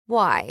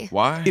Why?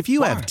 Why? If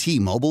you have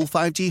T-Mobile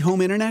 5G home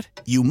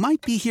internet, you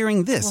might be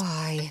hearing this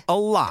Why? a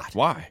lot.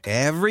 Why?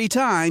 Every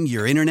time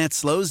your internet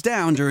slows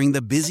down during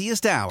the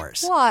busiest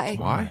hours. Why?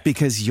 Why?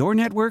 Because your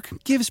network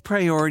gives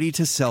priority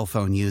to cell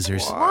phone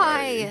users.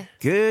 Why?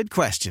 Good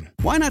question.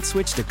 Why not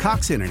switch to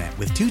Cox Internet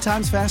with 2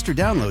 times faster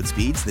download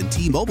speeds than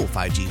T-Mobile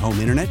 5G home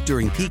internet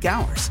during peak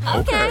hours?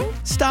 Okay.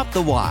 Stop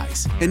the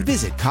whys and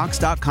visit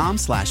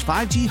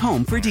cox.com/5G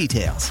home for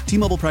details.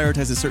 T-Mobile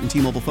prioritizes certain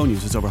T-Mobile phone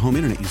users over home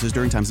internet users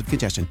during times of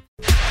congestion.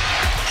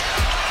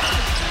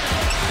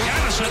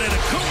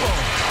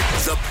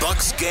 The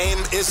Bucks game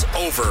is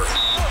over.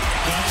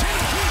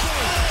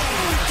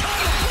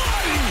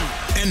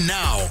 And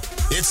now,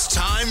 it's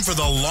time for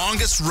the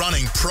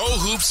longest-running Pro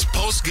Hoops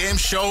post-game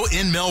show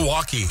in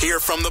Milwaukee. Hear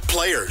from the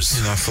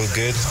players. I feel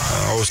good.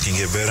 I always can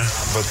get better.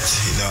 But,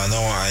 I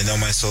know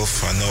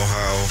myself. I know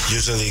how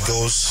usually it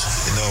goes.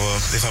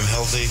 If I'm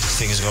healthy, I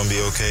think it's going to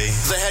be okay.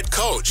 The head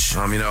coach.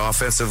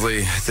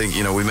 Offensively, I think,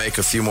 we make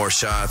a few more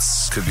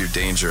shots. Could be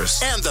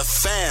dangerous. And the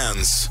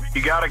fans.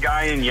 You got a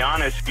guy in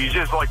Giannis. He's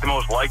just like the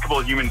most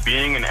likable human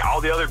being, and all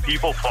the other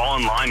people fall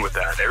in line with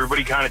that.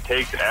 Everybody kind of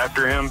takes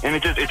after him,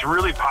 and it's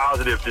really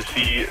positive to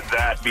see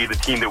that be the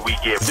team that we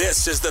give.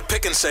 This is the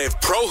Pick and Save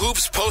Pro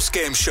Hoops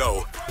postgame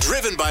show,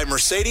 driven by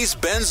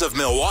Mercedes-Benz of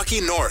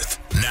Milwaukee North.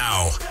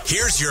 Now,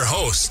 here's your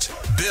host,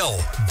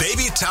 Bill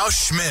Baby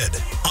Tausch Schmid,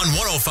 on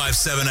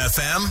 105.7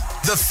 FM,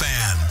 The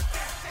Fan.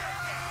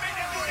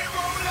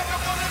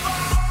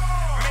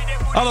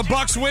 The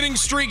Bucks winning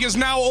streak is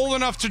now old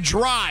enough to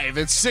drive.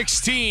 It's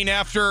 16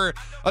 after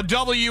a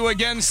W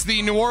against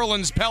the New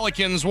Orleans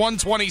Pelicans,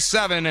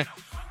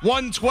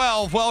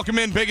 127-112. Welcome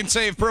in, Pick and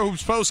Save Pro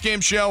Hoops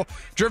postgame show,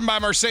 driven by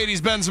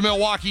Mercedes-Benz of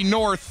Milwaukee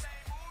North.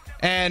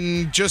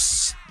 And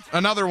just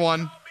another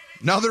one,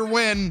 another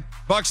win.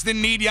 Bucks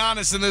didn't need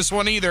Giannis in this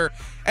one either.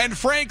 And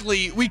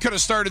frankly, we could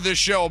have started this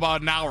show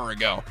about an hour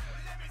ago.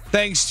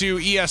 Thanks to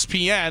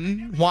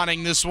ESPN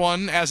wanting this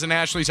one as a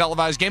nationally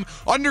televised game.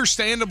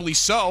 Understandably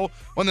so.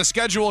 When the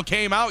schedule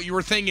came out, you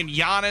were thinking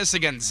Giannis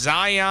against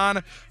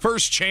Zion.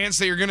 First chance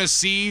that you're going to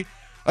see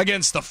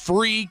against the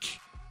Freak,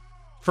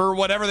 for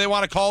whatever they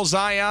want to call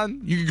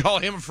Zion. You can call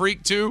him a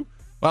freak too.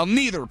 Well,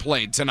 neither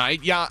played tonight.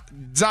 Yeah,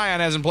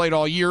 Zion hasn't played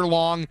all year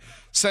long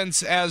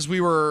since, as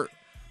we were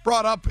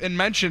brought up and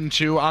mentioned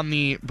to on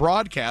the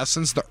broadcast,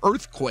 since the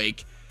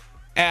earthquake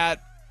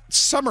at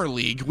Summer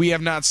League, we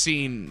have not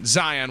seen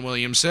Zion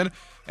Williamson.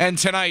 And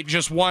tonight,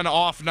 just one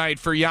off night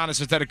for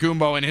Giannis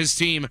Antetokounmpo, and his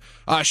team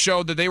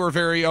showed that they were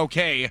very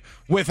okay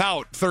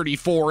without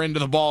 34 into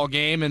the ball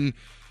game. And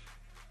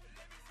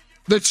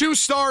the two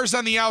stars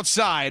on the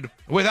outside,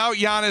 without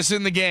Giannis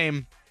in the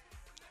game,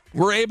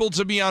 were able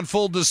to be on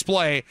full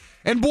display.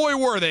 And boy,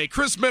 were they.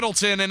 Chris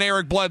Middleton and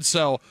Eric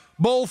Bledsoe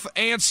both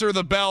answer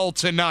the bell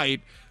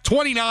tonight.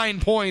 29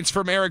 points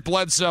from Eric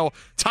Bledsoe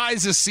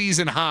ties a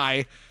season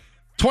high.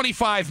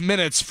 25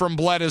 minutes from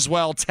Bled as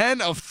well.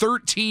 10 of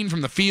 13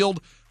 from the field.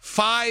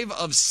 5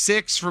 of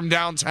 6 from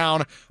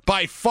downtown.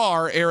 By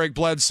far, Eric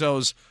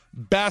Bledsoe's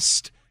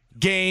best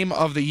game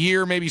of the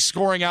year. Maybe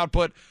scoring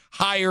output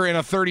higher in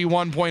a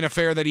 31-point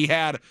affair that he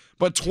had.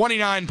 But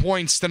 29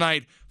 points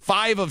tonight.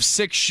 5 of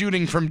 6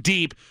 shooting from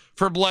deep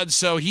for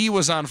Bledsoe. He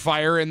was on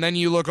fire. And then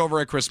you look over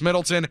at Chris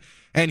Middleton,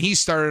 and he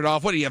started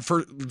off, what do you have,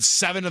 for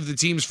 7 of the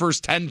team's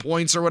first 10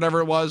 points or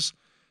whatever it was?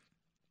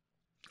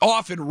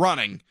 Off and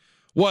running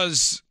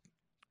was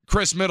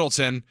Chris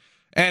Middleton,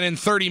 and in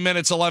 30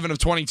 minutes, 11 of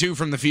 22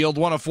 from the field,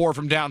 1 of 4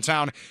 from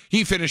downtown.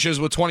 He finishes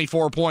with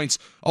 24 points,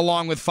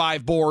 along with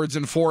 5 boards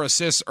and 4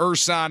 assists.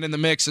 Ersan in the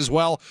mix as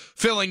well,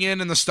 filling in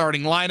the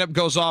starting lineup,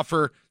 goes off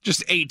for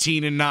just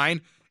 18 and 9.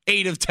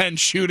 8 of 10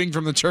 shooting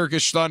from the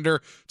Turkish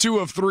Thunder, 2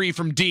 of 3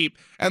 from deep,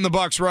 and the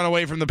Bucks run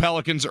away from the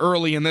Pelicans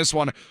early in this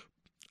one.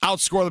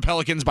 Outscore the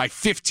Pelicans by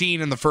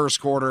 15 in the first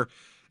quarter.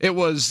 It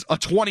was a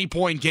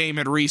 20-point game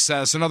at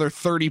recess, another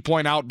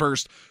 30-point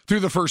outburst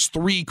through the first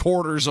 3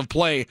 quarters of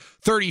play,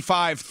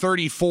 35,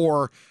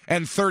 34,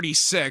 and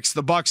 36.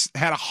 The Bucks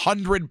had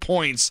 100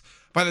 points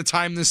by the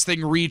time this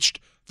thing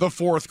reached the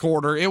fourth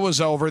quarter. It was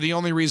over. The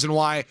only reason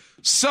why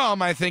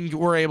some, I think,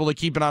 were able to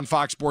keep it on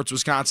Fox Sports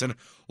Wisconsin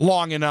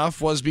long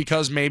enough was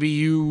because maybe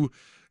you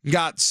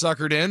got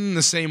suckered in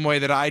the same way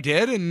that I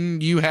did,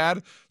 and you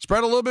had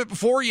spread a little bit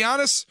before.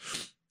 Giannis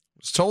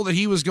was told that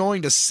he was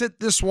going to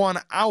sit this one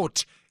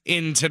out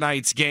in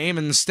tonight's game.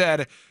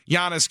 Instead,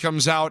 Giannis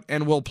comes out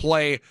and will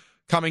play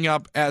coming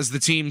up as the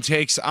team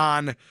takes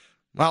on,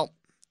 well,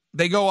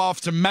 they go off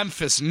to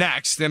Memphis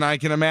next, and I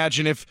can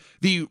imagine if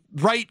the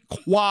right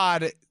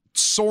quad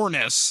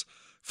soreness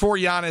for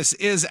Giannis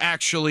is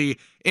actually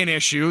an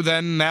issue,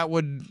 then that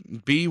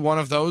would be one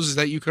of those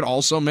that you could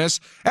also miss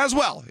as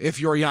well if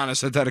you're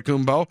Giannis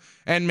Antetokounmpo,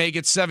 and make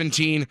it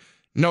 17.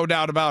 No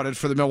doubt about it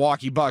for the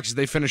Milwaukee Bucks.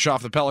 They finish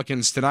off the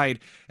Pelicans tonight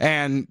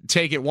and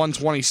take it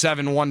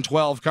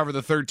 127-112. Cover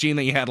the 13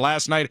 that you had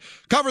last night.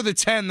 Cover the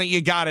 10 that you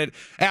got it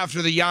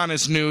after the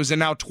Giannis news. And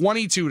now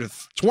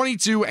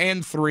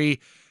 22-3.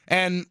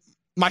 And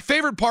my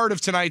favorite part of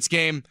tonight's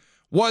game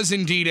was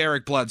indeed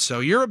Eric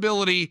Bledsoe. Your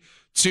ability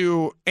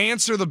to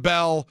answer the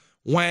bell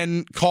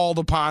when called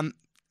upon.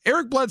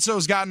 Eric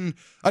Bledsoe's gotten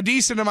a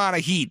decent amount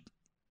of heat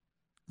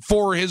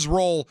for his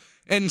role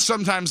and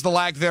sometimes the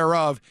lack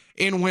thereof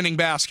in winning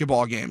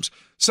basketball games.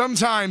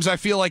 Sometimes I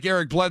feel like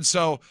Eric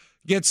Bledsoe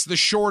gets the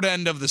short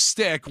end of the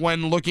stick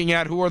when looking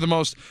at who are the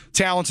most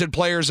talented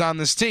players on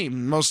this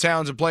team, most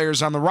talented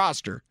players on the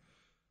roster.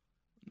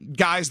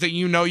 Guys that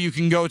you know you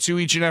can go to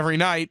each and every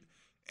night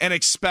and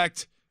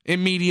expect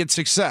immediate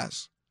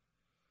success.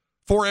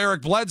 For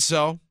Eric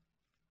Bledsoe,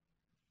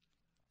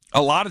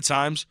 a lot of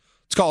times,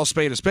 let's call a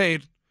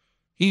spade,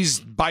 he's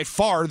by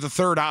far the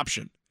third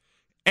option.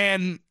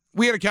 And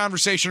we had a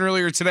conversation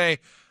earlier today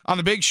on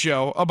the Big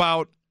Show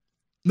about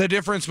the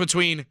difference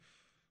between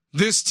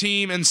this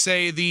team and,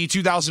 say, the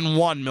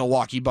 2001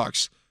 Milwaukee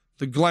Bucks,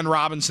 the Glenn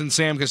Robinson,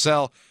 Sam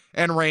Cassell,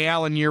 and Ray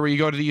Allen year where you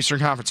go to the Eastern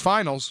Conference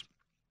Finals.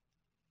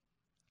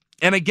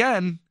 And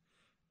again,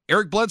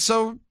 Eric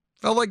Bledsoe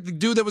felt like the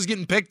dude that was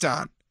getting picked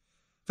on.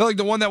 Felt like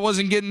the one that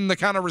wasn't getting the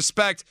kind of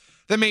respect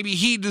that maybe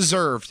he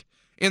deserved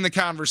in the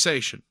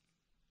conversation.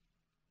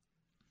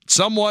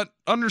 Somewhat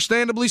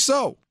understandably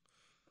so.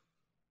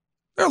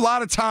 There are a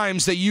lot of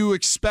times that you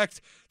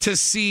expect to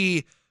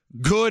see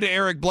good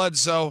Eric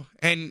Bledsoe,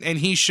 and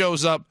he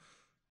shows up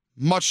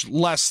much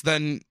less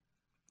than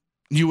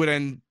you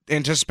would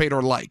anticipate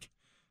or like,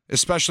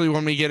 especially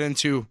when we get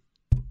into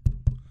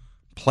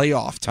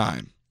playoff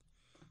time.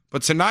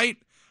 But tonight,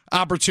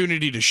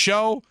 opportunity to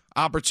show,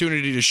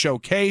 opportunity to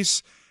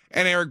showcase,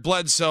 and Eric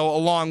Bledsoe,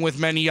 along with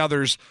many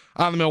others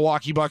on the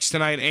Milwaukee Bucks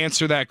tonight,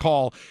 answer that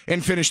call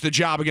and finish the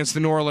job against the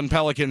New Orleans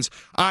Pelicans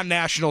on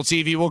national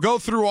TV. We'll go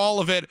through all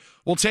of it.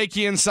 We'll take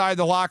you inside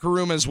the locker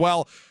room as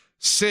well.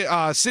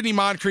 Sidney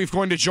Moncrief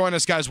going to join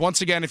us, guys. Once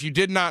again, if you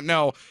did not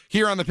know,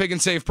 here on the Pick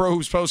and Save Pro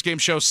Hoops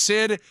postgame show,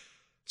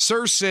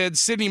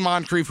 Sidney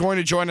Moncrief going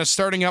to join us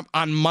starting up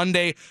on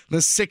Monday the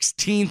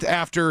 16th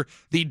after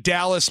the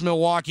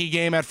Dallas-Milwaukee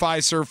game at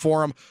Fiserv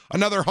Forum.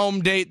 Another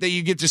home date that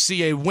you get to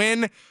see a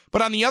win.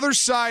 But on the other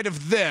side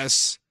of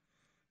this,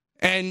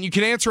 and you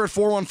can answer at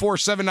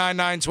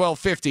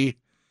 414-799-1250,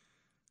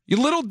 you're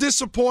a little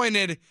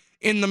disappointed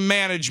in the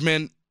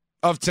management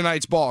of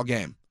tonight's ball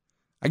game.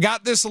 I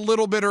got this a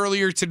little bit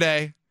earlier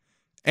today,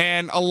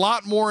 and a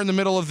lot more in the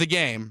middle of the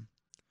game,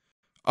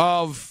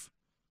 of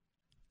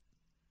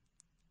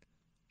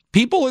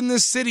people in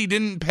this city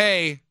didn't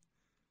pay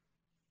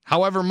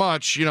however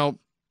much, $100.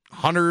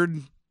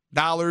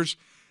 This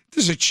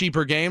is a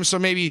cheaper game, so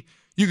maybe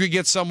you could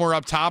get somewhere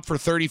up top for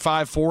 $35,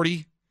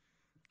 $40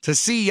 to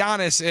see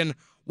Giannis. And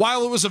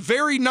while it was a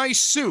very nice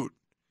suit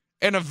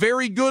and a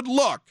very good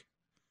look,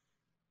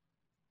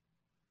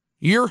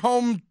 your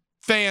home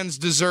fans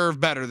deserve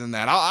better than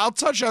that. I'll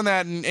touch on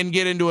that and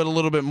get into it a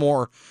little bit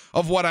more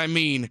of what I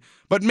mean.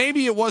 But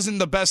maybe it wasn't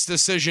the best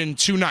decision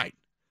tonight.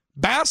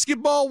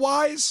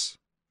 Basketball-wise,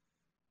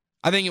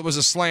 I think it was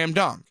a slam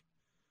dunk.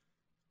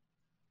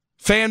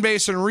 Fan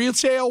base and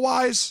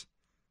retail-wise,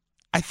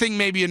 I think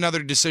maybe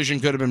another decision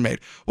could have been made.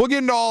 We'll get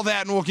into all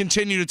that, and we'll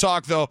continue to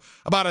talk, though,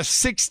 about a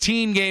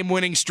 16-game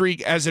winning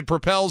streak as it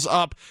propels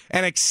up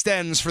and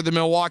extends for the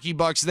Milwaukee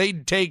Bucks. They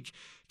take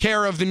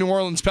care of the New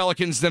Orleans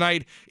Pelicans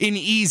tonight in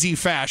easy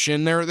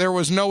fashion. There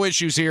was no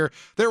issues here.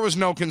 There was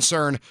no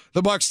concern.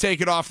 The Bucks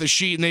take it off the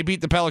sheet, and they beat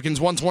the Pelicans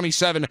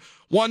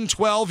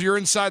 127-112. You're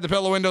inside the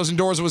Pillow Windows and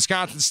Doors of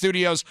Wisconsin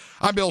studios.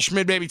 I'm Bill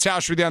Schmid, Baby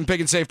Tausch, with you on Pick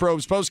and Save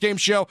Probes postgame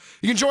show.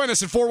 You can join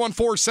us at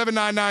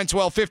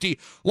 414-799-1250.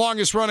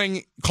 Longest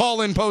running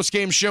call-in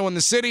postgame show in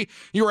the city.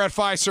 You were at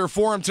Fiserv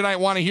Forum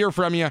tonight. Want to hear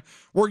from you.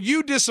 Were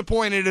you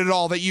disappointed at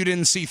all that you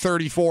didn't see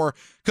 34?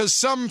 Because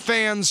some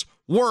fans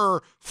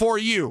were for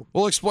you.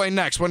 We'll explain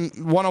next when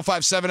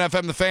 105.7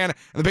 FM The Fan and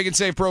the Pick and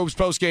Save Probes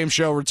postgame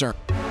show return.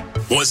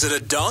 Was it a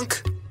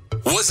dunk?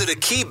 Was it a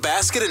key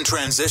basket in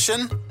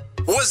transition?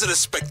 Was it a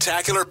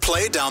spectacular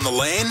play down the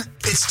lane?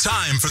 It's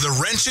time for the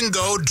Wrench and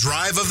Go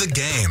drive of the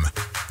game.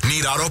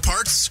 Need auto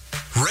parts?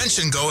 Wrench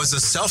and Go is a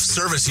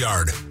self-service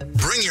yard.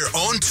 Bring your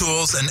own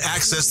tools and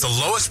access the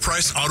lowest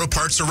price auto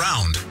parts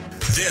around.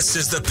 This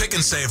is the Pick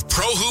and Save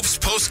Pro Hoops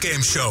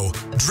postgame show,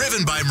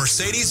 driven by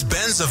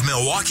Mercedes-Benz of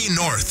Milwaukee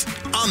North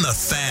on The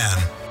Fan.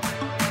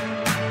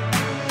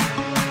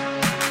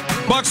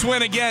 Bucks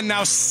win again,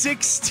 now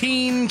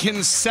 16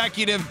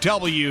 consecutive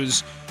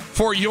W's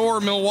for your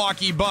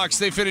Milwaukee Bucks.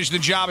 They finished the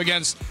job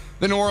against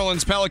the New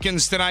Orleans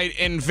Pelicans tonight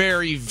in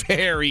very,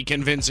 very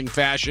convincing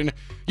fashion.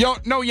 No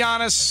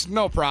Giannis,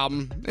 no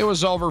problem. It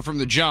was over from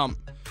the jump.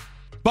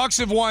 Bucks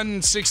have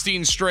won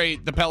 16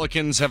 straight. The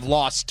Pelicans have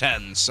lost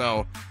 10,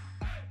 so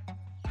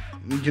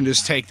you can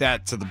just take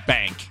that to the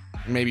bank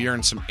and maybe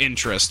earn some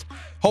interest.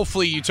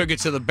 Hopefully you took it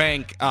to the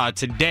bank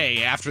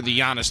today after the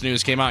Giannis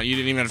news came out. You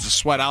didn't even have to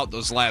sweat out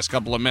those last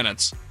couple of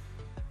minutes.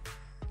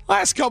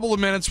 Last couple of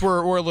minutes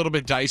were a little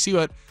bit dicey,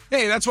 but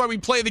hey, that's why we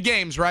play the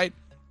games, right?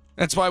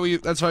 That's why we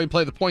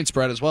play the point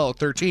spread as well at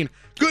 13.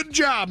 Good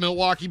job,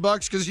 Milwaukee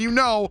Bucks, because you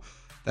know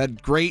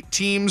that good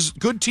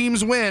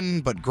teams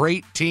win, but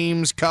great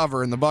teams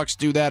cover, and the Bucks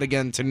do that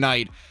again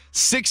tonight.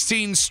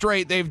 16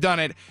 straight, they've done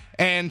it,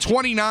 and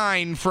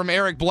 29 from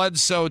Eric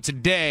Bledsoe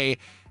today.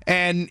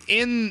 And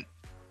in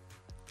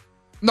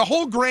the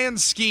whole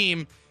grand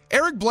scheme,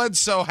 Eric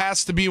Bledsoe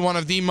has to be one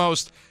of the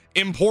most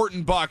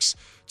important Bucks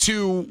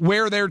to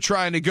where they're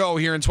trying to go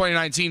here in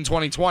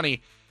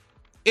 2019-2020.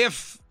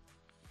 If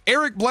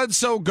Eric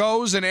Bledsoe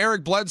goes and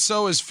Eric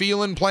Bledsoe is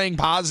playing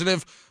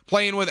positive,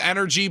 playing with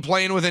energy,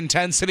 playing with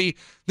intensity,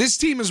 this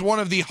team is one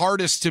of the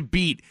hardest to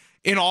beat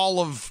in all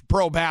of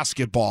pro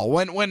basketball.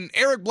 When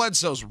Eric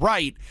Bledsoe's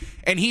right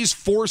and he's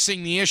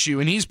forcing the issue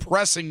and he's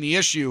pressing the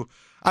issue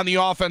on the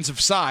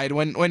offensive side,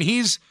 when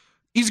he's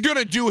going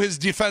to do his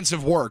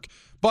defensive work.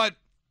 But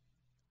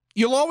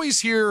you'll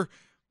always hear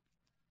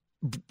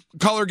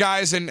color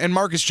guys, and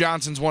Marcus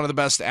Johnson's one of the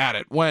best at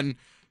it, when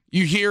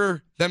you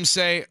hear them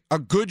say, a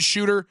good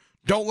shooter,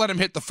 don't let him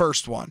hit the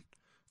first one.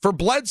 For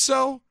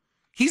Bledsoe,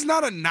 he's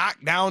not a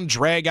knockdown,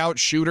 drag-out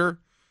shooter.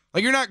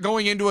 Like, you're not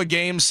going into a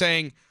game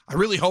saying, I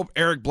really hope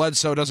Eric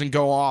Bledsoe doesn't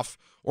go off,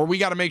 or we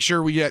got to make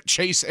sure we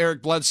chase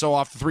Eric Bledsoe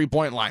off the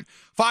three-point line.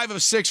 5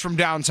 of 6 from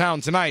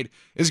downtown tonight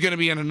is going to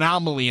be an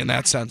anomaly in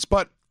that sense.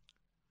 But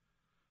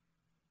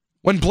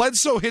when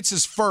Bledsoe hits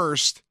his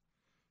first,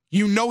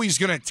 you know he's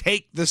going to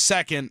take the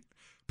second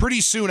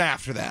pretty soon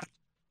after that.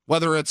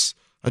 Whether it's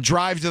a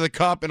drive to the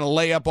cup and a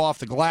layup off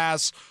the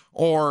glass,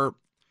 or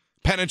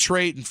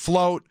penetrate and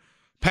float,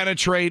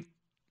 penetrate,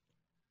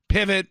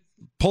 pivot,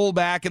 pull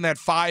back in that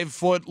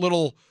 5-foot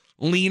little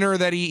leaner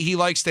that he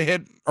likes to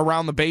hit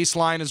around the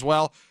baseline as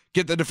well.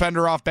 Get the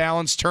defender off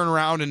balance, turn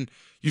around, and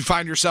you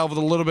find yourself with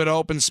a little bit of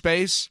open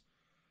space.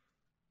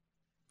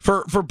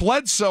 For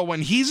Bledsoe,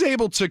 when he's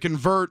able to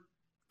convert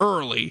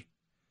early,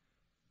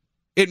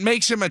 it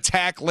makes him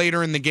attack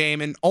later in the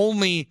game, and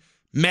only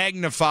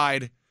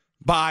magnified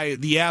by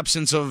the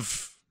absence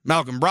of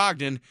Malcolm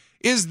Brogdon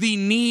is the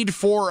need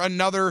for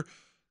another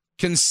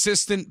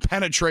consistent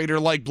penetrator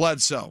like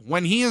Bledsoe.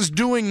 When he is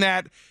doing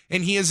that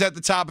and he is at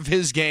the top of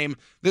his game,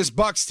 this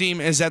Bucks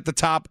team is at the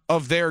top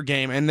of their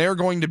game, and they're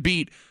going to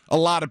beat a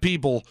lot of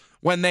people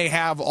when they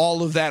have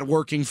all of that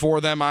working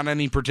for them on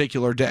any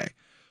particular day.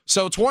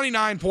 So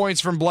 29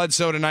 points from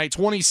Bledsoe tonight,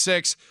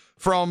 26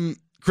 from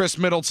Chris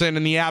Middleton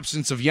in the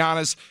absence of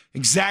Giannis.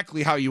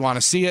 Exactly how you want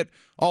to see it.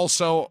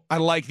 Also, I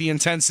like the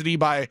intensity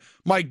by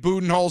Mike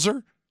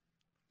Budenholzer.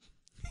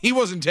 He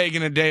wasn't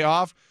taking a day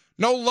off.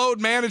 No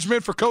load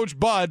management for Coach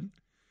Bud.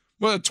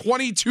 With a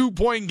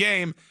 22-point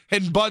game,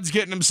 and Bud's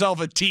getting himself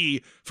a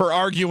T for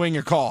arguing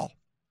a call.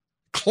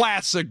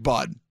 Classic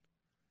Bud.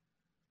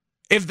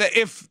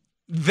 If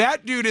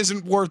that dude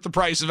isn't worth the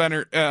price of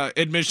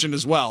admission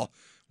as well,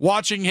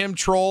 watching him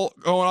troll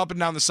going up and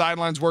down the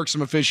sidelines, work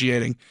some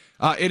officiating,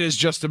 it is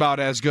just about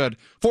as good.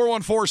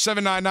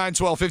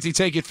 414-799-1250.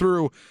 Take you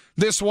through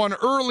this one.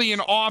 Early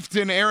and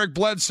often, Eric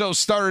Bledsoe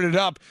started it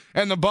up,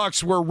 and the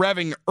Bucks were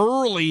revving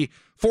early,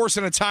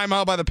 forcing a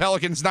timeout by the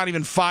Pelicans not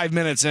even 5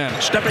 minutes in.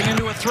 Stepping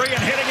into a three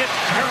and hitting it,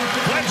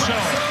 Eric Bledsoe.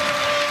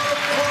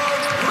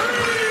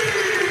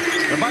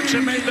 The Bucks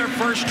have made their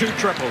first 2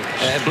 triples.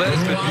 And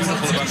Bledsoe's been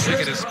beautiful about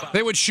picking his spot.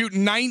 They would shoot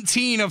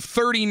 19 of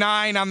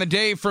 39 on the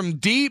day from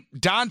deep.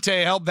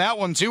 Dante held that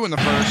one, too, in the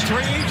first. 3,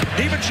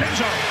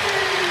 DiVincenzo.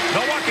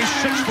 Milwaukee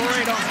 6 for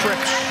 8 on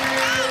trips.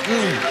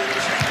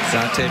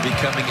 Dante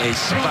becoming a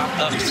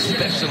spot-up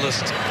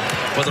specialist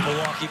for the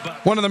Milwaukee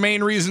Bucks. One of the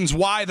main reasons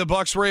why the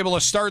Bucks were able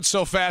to start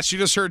so fast, you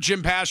just heard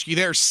Jim Paschke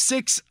there,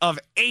 6 of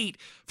 8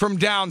 from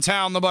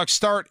downtown. The Bucks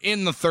start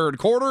in the third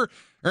quarter,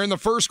 or in the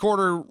first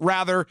quarter,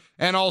 rather,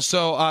 and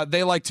also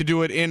they like to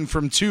do it in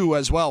from 2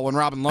 as well when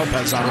Robin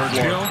Lopez on the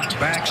floor. Hill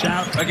backs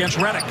out against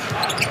Redick.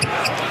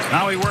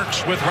 Now he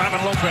works with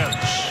Robin Lopez.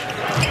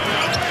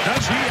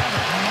 Does he ever?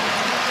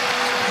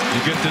 You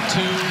get the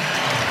 2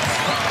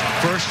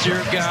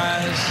 first-year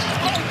guys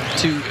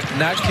to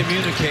not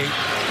communicate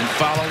and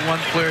follow one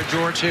player.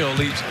 George Hill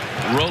leaves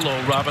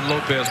Robin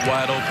Lopez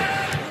wide open.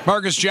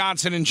 Marcus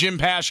Johnson and Jim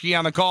Paschke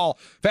on the call.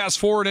 Fast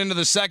forward into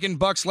the second.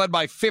 Bucks led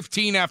by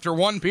 15 after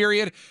one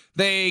period.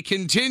 They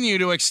continue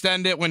to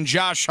extend it when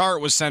Josh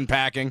Hart was sent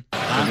packing.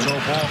 Lonzo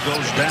ball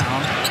goes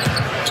down.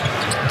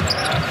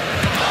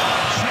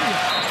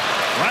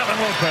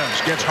 Robin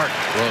Lopez gets Hart.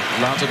 Well,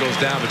 Lonzo goes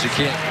down, but you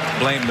can't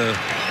blame the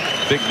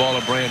big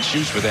baller brand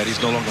shoes for that.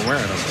 He's no longer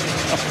wearing them.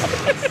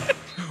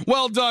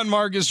 Well done,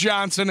 Marcus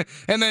Johnson.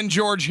 And then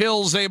George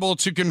Hill's able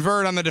to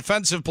convert on the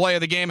defensive play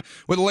of the game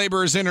with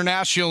Laborers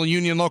International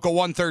Union Local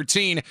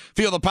 113.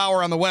 Feel the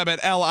power on the web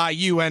at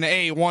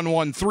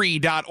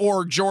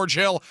liuna113.org. George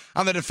Hill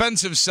on the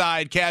defensive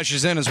side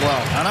cashes in as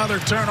well. Another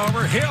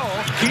turnover. Hill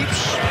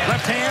keeps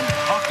left hand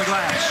off the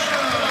glass.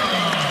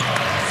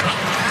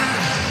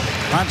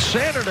 On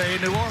Saturday,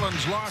 New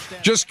Orleans lost.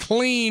 Just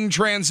clean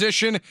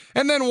transition.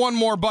 And then one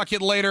more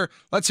bucket later.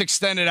 Let's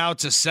extend it out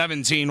to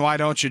 17. Why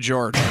don't you,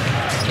 George?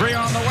 3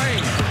 on the way.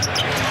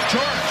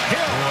 George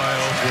Hill. Boy,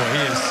 oh boy,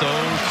 he is so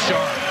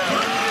sharp.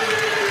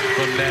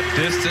 From that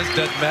distance,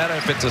 doesn't matter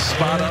if it's a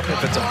spot up,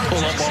 if it's a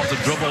pull up off the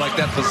dribble like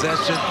that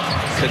possession,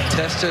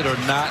 contested or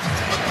not,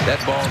 that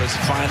ball is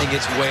finding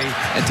its way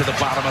into the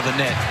bottom of the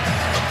net.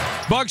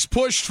 Bucks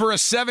pushed for a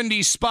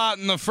 70 spot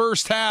in the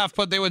first half,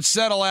 but they would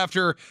settle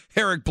after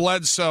Eric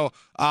Bledsoe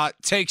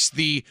takes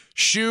the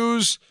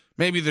shoes,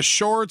 maybe the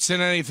shorts,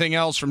 and anything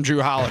else from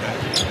Jrue Holiday.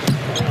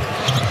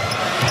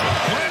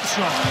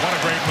 Bledsoe, what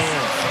a great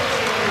move.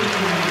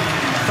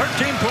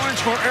 13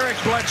 points for Eric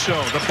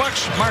Bledsoe. The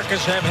Bucks,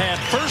 Marcus, have had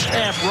first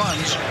half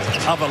runs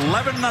of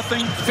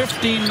 11-0,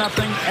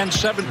 15-0, and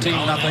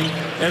 17-0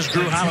 as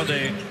Drew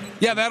Holiday.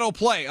 Yeah, that'll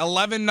play.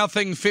 11-0,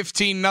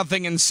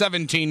 15-0, and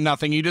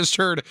 17-0. You just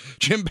heard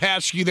Jim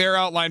Paschke there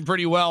outline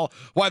pretty well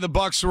why the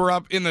Bucks were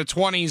up in the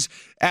 20s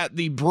at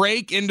the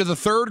break into the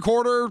third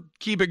quarter.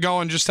 Keep it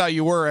going just how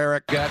you were,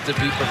 Eric. Got to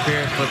be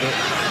prepared for the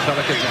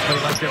Pelicans to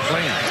play like they're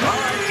playing. All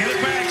right, get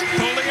it back.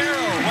 Pull the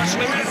arrow.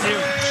 Wesley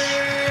Matthews.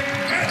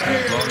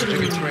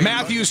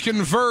 Matthews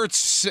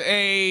converts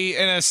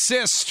an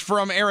assist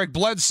from Eric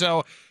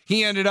Bledsoe.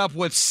 He ended up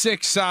with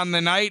 6 on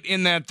the night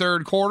in that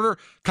third quarter.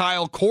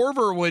 Kyle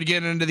Korver would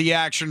get into the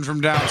action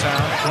from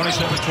downtown.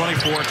 27,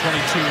 24, 22, and 20.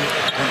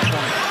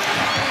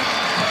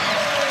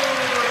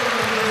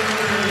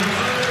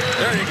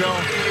 There you go.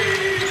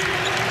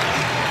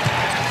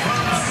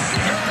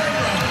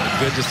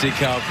 Good to see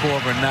Kyle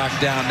Korver knock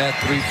down that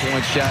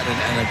three-point shot,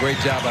 and a great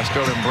job by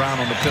Sterling Brown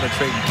on the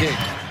penetrating kick.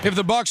 If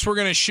the Bucks were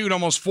going to shoot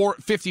almost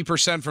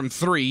 50% from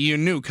 3, you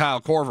knew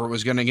Kyle Korver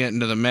was going to get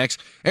into the mix.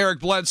 Eric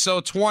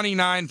Bledsoe,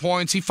 29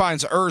 points. He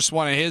finds Urs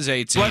one of his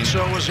 18.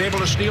 Bledsoe was able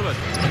to steal it.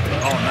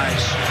 Oh,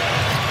 nice.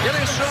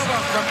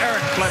 Ilyasova from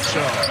Eric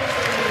Bledsoe.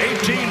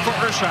 18 for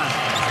Ersan.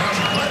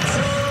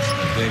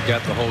 They've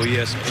got the whole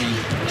ESP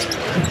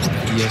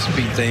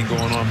thing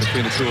going on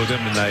between the two of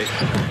them tonight.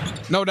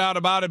 No doubt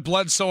about it.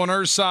 Bledsoe and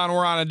Ersan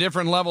were on a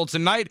different level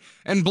tonight,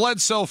 and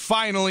Bledsoe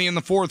finally in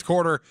the fourth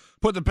quarter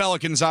put the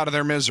Pelicans out of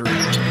their misery.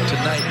 Tonight,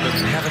 but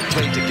haven't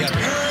played together.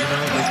 You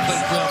know, they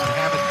played well, but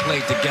haven't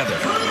played together.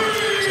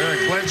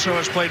 Eric Bledsoe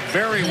has played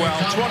very well.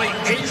 28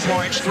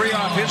 points, 3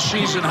 off his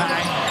season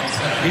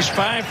high. He's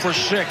 5 for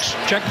 6.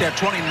 Check that,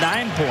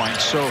 29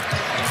 points, so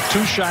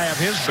 2 shy of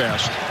his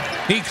best.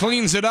 He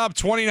cleans it up.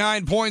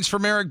 29 points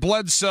from Eric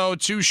Bledsoe.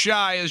 2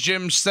 shy, as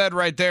Jim said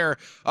right there,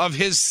 of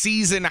his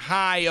season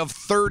high of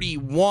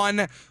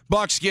 31.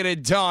 Bucks get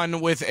it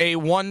done with a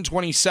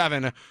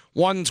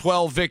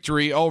 127-112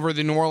 victory over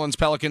the New Orleans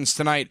Pelicans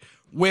tonight.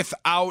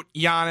 Without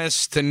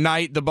Giannis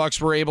tonight, the Bucks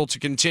were able to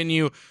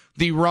continue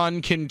the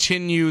run,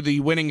 continue the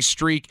winning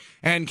streak,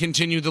 and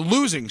continue the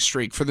losing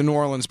streak for the New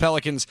Orleans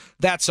Pelicans.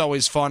 That's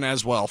always fun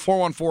as well.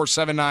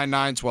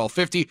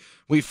 414-799-1250.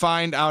 We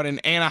find out in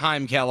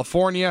Anaheim,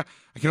 California.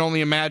 I can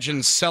only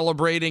imagine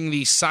celebrating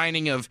the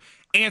signing of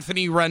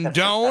Anthony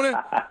Rendon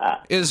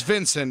is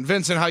Vincent.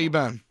 Vincent, how you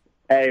been?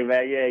 Hey,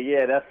 man,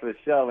 yeah, that's for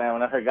sure, man.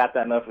 When I got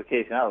that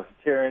notification, I was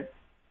cheering.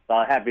 So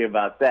I'm happy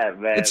about that,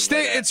 man.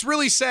 It's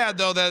really sad,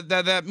 though,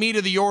 that meat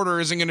of the order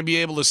isn't going to be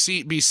able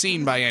to be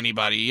seen by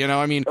anybody. You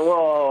know, I mean,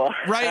 whoa.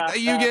 Right?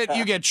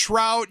 You get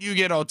Trout, you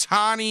get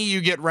Ohtani,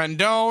 you get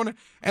Rendon,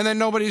 and then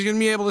nobody's going to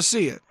be able to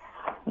see it.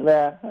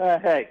 Nah,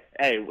 hey,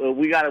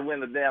 we got to win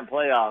the damn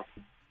playoffs.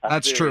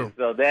 That's true.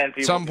 So then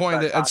at some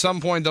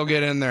point they'll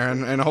get in there,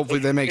 and hopefully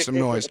they make some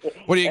noise.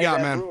 What do you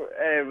got, man?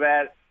 Hey,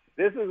 man,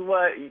 this is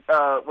what you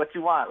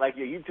want. Like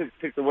you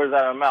took the words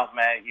out of my mouth,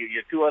 man.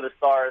 Your 2 other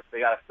stars, they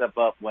got to step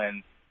up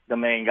when the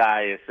main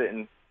guy is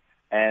sitting,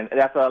 and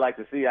that's what I like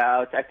to see.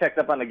 I checked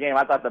up on the game.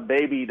 I thought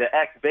the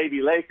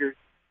ex-baby Lakers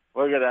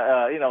were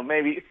gonna,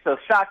 maybe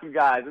shock you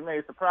guys, and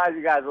maybe surprise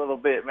you guys a little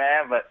bit,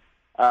 man. But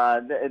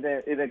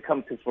it didn't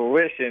come to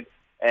fruition.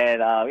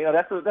 And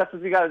that's what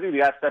you got to do. You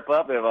got to step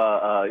up. If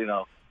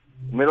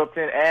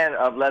Middleton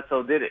and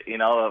Bledsoe did it.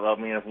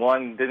 If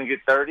one didn't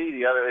get 30,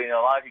 the other, as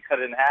long as you cut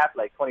it in half,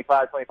 like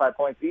 25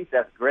 points each,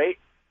 that's great.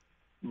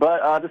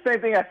 But the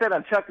same thing I said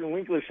on Chuck and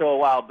Winkler's show a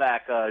while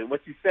back.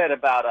 What you said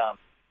about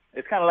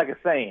it's kind of like a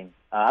saying.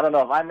 I don't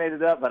know if I made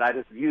it up, but I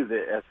just use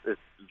it.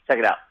 Check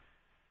it out.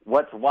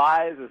 What's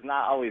wise is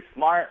not always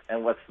smart,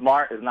 and what's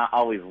smart is not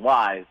always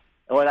wise.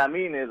 And what I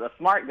mean is, a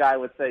smart guy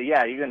would say,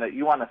 yeah,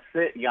 you want to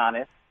sit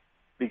Giannis,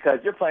 because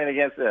you're playing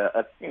against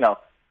a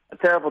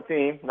terrible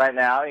team right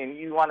now, and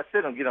you want to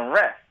sit them, get them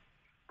rest.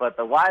 But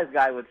the wise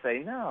guy would say,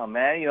 no,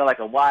 man, like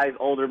a wise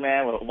older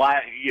man with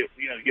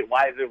get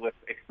wiser with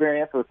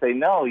experience would say,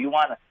 no, you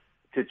want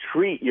to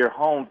treat your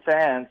home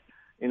fans,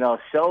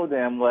 show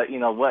them what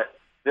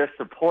they're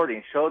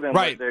supporting, show them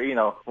right. What they're,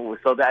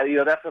 so that,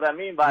 that's what I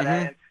mean by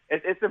that.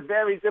 And it's a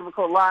very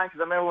difficult line, because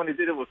I remember when they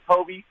did it with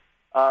Kobe.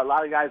 A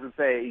lot of guys would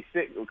say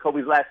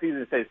Kobe's last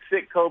season, say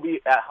sit Kobe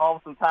at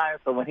home sometimes,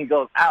 so when he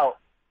goes out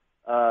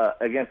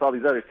against all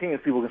these other teams,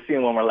 people can see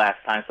him one more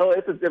last time. So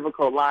it's a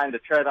difficult line to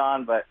tread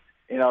on, but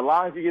as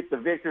long as you get the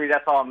victory,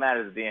 that's all that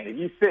matters at the end. If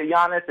you sit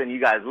Giannis and you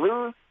guys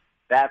lose,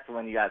 that's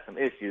when you got some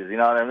issues. You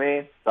know what I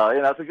mean? So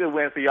it's a good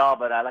win for y'all.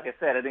 But like I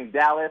said, I think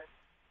Dallas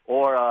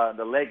or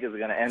the Lakers are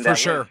going to end that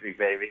win streak,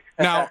 baby.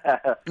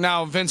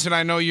 Now, Vincent,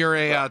 I know you're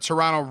a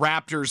Toronto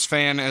Raptors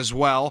fan as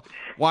well.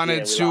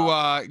 Wanted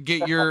to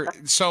get your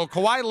 – so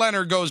Kawhi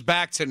Leonard goes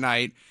back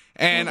tonight,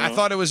 and I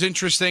thought it was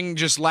interesting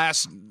just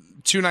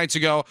 2 nights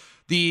ago,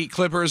 the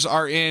Clippers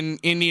are in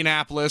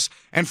Indianapolis,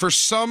 and for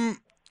some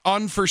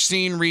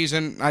unforeseen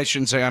reason, I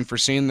shouldn't say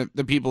unforeseen,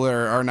 the people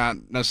are not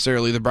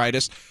necessarily the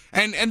brightest,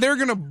 and they're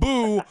going to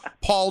boo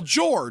Paul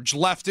George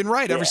left and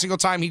right every single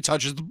time he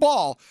touches the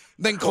ball.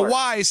 Then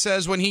Kawhi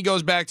says when he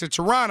goes back to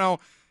Toronto,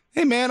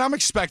 hey, man, I'm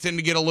expecting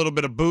to get a little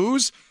bit of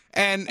boos.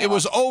 And it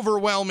was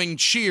overwhelming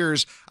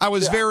cheers. I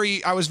was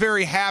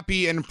very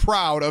happy and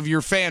proud of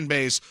your fan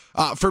base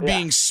for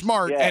being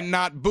smart and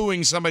not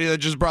booing somebody that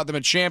just brought them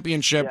a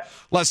championship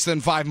less than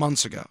 5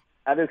 months ago.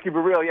 I just keep it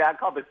real. Yeah, I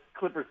called the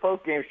Clippers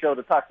post-game show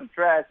to talk some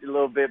trash a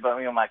little bit, but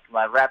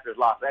my Raptors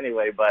lost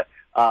anyway. But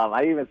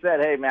I even said,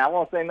 hey, man, I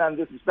won't say nothing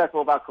disrespectful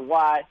about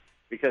Kawhi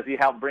because he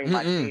helped bring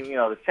my team,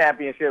 the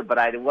championship. But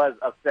I was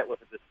upset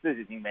with the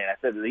decision he made. I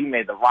said that he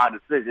made the wrong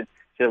decision.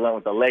 Should have went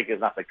with the Lakers,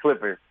 not the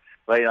Clippers.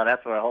 But,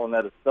 that's for a whole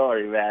nother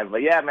story, man.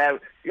 But, yeah, man,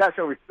 you got to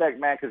show respect,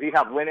 man, because he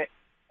helped win it.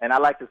 And I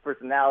like his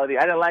personality.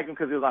 I didn't like him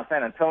because he was on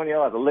San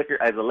Antonio as a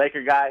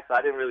Laker guy, so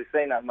I didn't really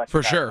say nothing much.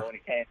 For sure.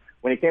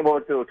 When he came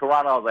over to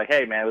Toronto, I was like,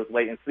 hey, man, let's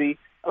wait and see.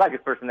 I like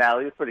his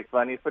personality. It's pretty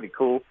funny. It's pretty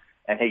cool.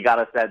 And he got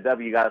us that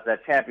W, got us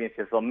that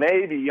championship. So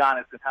maybe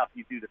Giannis can help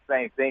you do the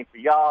same thing for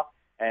y'all.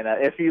 And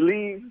if he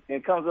leaves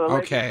and comes to the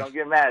Lakers, don't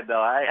get mad,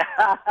 though, all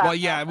right? Well,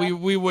 yeah,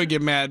 we would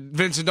get mad.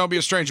 Vincent, don't be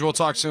a stranger. We'll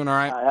talk soon, all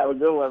right? Have a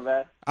good one,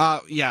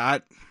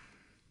 man.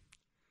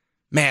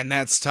 Man,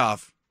 that's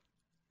tough.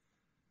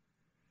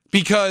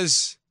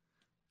 Because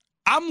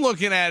I'm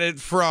looking at it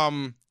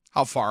from,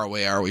 how far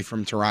away are we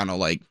from Toronto?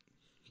 Like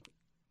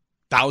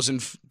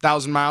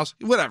 1,000 miles?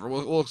 Whatever,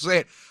 we'll say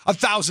it.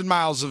 1,000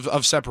 miles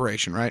of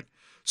separation, right?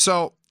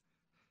 So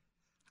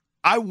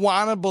I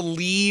want to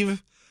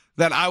believe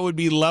that I would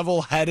be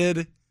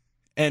level-headed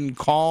and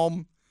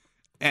calm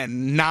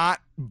and not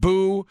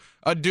boo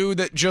a dude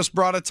that just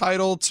brought a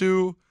title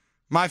to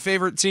my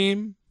favorite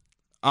team.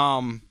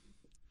 But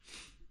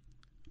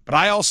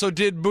I also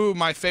did boo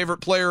my favorite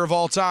player of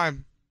all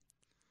time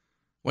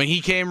when he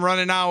came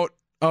running out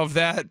of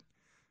that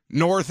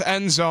north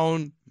end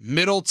zone,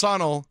 middle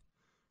tunnel,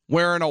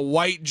 wearing a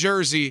white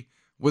jersey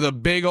with a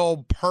big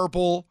old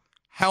purple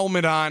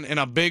helmet on and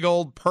a big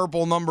old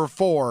purple number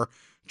 4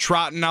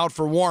 trotting out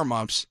for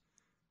warm-ups.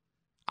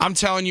 I'm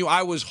telling you,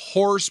 I was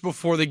hoarse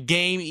before the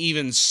game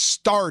even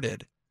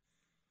started.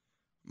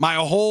 My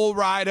whole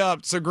ride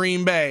up to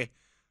Green Bay,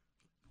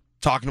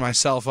 talking to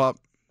myself up.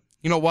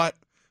 You know what?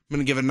 I'm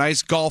going to give a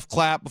nice golf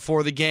clap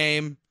before the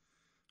game,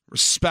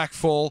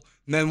 respectful.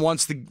 And then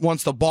once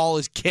the ball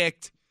is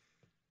kicked,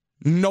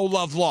 no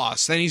love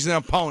lost. Then he's an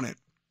opponent.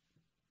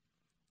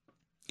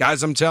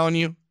 Guys, I'm telling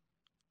you,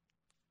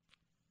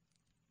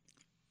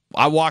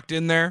 I walked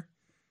in there,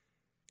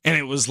 and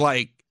it was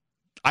like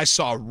I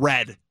saw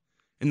red.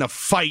 And the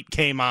fight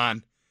came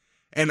on.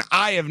 And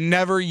I have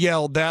never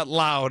yelled that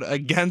loud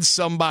against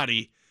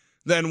somebody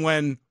than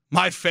when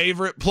my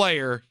favorite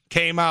player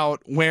came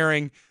out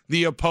wearing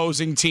the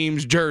opposing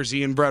team's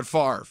jersey in Brett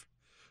Favre.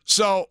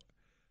 So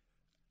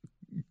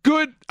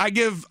good. I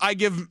give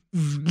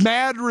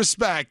mad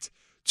respect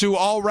to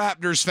all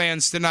Raptors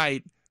fans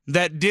tonight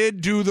that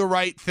did do the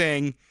right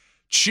thing,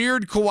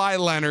 cheered Kawhi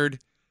Leonard,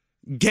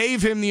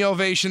 gave him the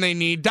ovation they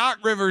need. Doc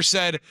Rivers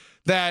said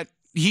that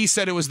he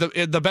said it was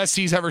the best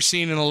he's ever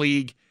seen in the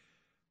league.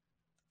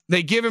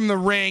 They give him the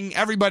ring.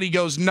 Everybody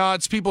goes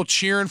nuts. People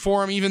cheering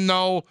for him, even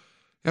though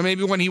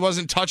maybe when he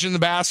wasn't touching the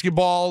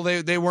basketball,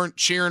 they weren't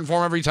cheering for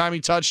him every time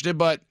he touched it.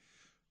 But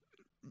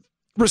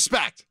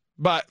respect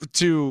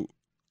to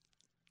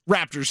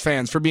Raptors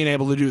fans for being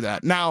able to do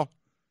that. Now,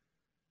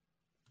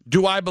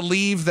 do I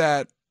believe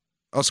that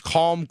us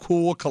calm,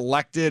 cool,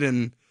 collected,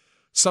 and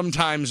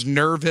sometimes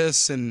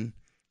nervous and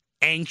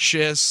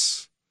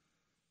anxious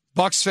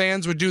Bucks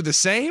fans would do the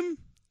same?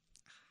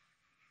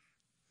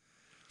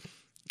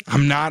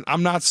 I'm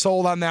not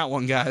sold on that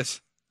one, guys.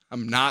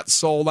 I'm not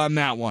sold on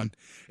that one.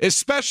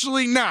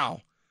 Especially now.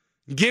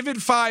 Give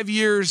it 5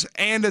 years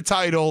and a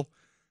title,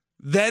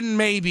 then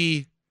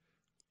maybe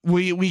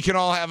we can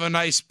all have a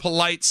nice,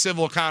 polite,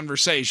 civil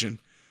conversation.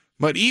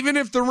 But even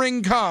if the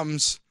ring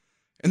comes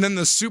and then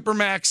the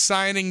Supermax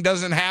signing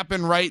doesn't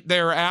happen right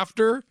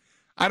thereafter,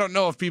 I don't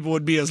know if people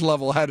would be as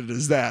level-headed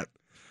as that.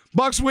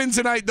 Bucks win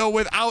tonight, though,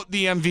 without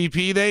the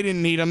MVP. They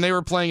didn't need him. They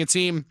were playing a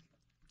team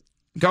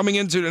coming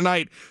into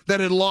tonight that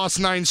had lost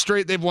 9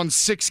 straight. They've won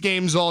 6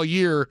 games all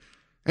year,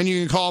 and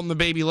you can call them the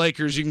baby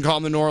Lakers. You can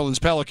call them the New Orleans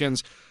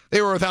Pelicans.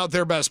 They were without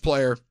their best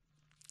player.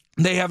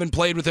 They haven't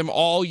played with him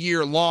all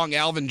year long.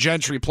 Alvin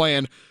Gentry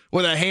playing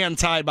with a hand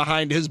tied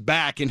behind his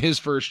back in his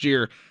first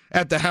year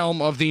at the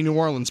helm of the New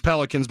Orleans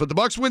Pelicans. But the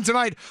Bucks win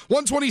tonight,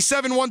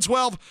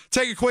 127-112.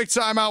 Take a quick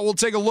timeout. We'll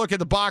take a look at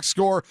the box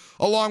score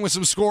along with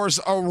some scores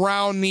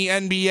around the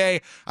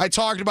NBA. I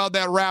talked about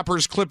that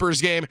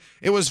Raptors-Clippers game.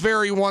 It was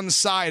very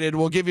one-sided.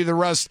 We'll give you the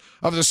rest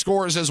of the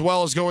scores as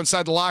well as go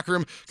inside the locker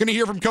room. Going to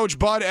hear from Coach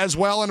Bud as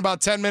well in about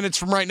 10 minutes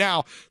from right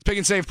now. Pick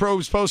and Save Pro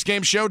Hoops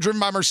post-game show driven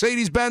by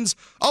Mercedes-Benz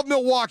of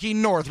Milwaukee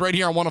North right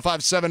here on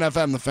 105.7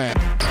 FM, The Fan.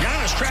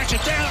 Giannis Giannis tracks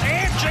it down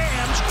and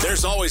jams.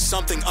 There's always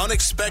something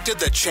unexpected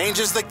that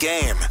changes the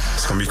game.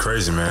 It's going to be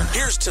crazy, man.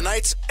 Here's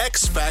tonight's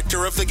X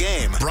Factor of the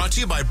game. Brought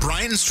to you by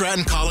Bryant and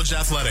Stratton College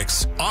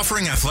Athletics,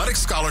 offering athletic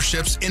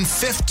scholarships in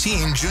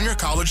 15 junior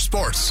college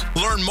sports.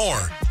 Learn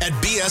more at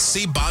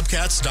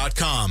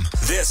bscbobcats.com.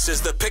 This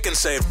is the Pick and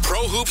Save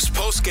Pro Hoops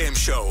postgame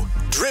show,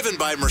 driven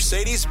by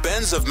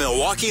Mercedes-Benz of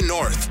Milwaukee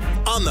North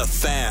on The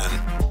Fan.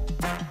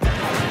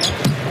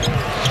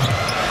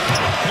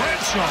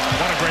 Bledsoe,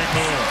 what a great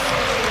move.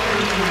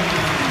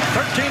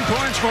 13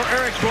 points for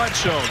Eric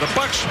Bledsoe. The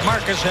Bucks,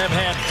 Marcus, have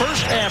had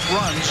first half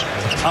runs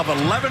of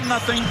 11-0,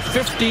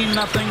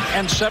 15-0,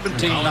 and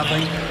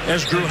 17-0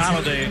 as Drew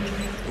Holiday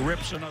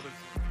rips another.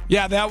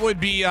 Yeah, that would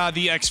be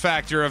the X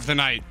factor of the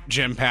night,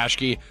 Jim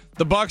Paschke.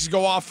 The Bucks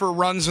go off for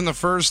runs in the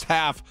first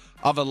half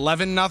of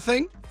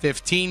 11-0,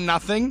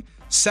 15-0,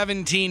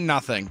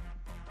 17-0.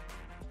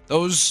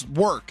 Those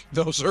work.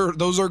 Those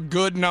are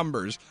good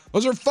numbers.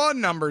 Those are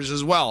fun numbers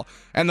as well.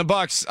 And the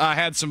Bucks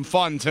had some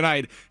fun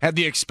tonight at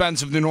the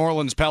expense of the New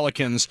Orleans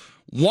Pelicans.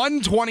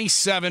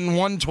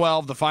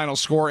 127-112 the final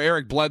score.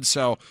 Eric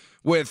Bledsoe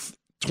with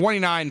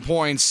 29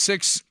 points,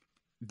 6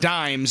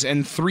 dimes,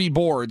 and 3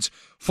 boards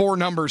for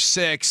number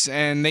 6.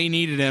 And they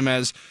needed him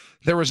as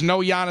there was no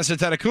Giannis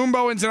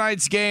Antetokounmpo in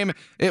tonight's game.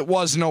 It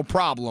was no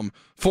problem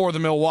for the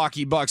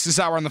Milwaukee Bucks. This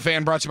hour on The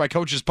Fan brought to you by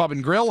Coach's Pub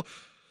and Grill.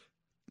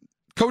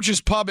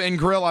 Coach's Pub and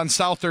Grill on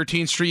South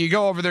 13th Street. You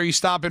go over there, you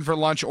stop in for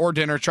lunch or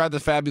dinner, try the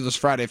fabulous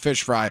Friday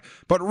fish fry,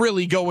 but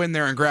really go in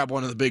there and grab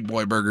one of the big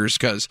boy burgers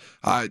because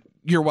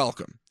you're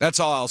welcome. That's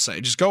all I'll say.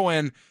 Just go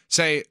in,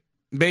 say,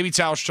 Baby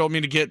Tausch told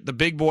me to get the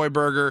big boy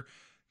burger,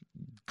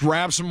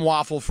 grab some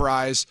waffle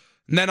fries,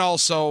 and then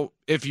also,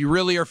 if you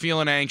really are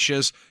feeling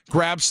anxious,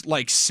 grab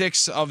like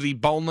 6 of the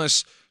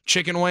boneless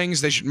chicken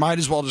wings. They might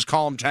as well just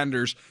call them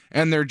tenders,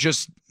 and they're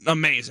just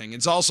amazing.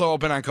 It's also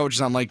open on Coach's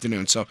on Lake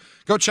Danoon, so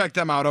go check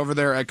them out over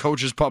there at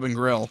Coach's Pub and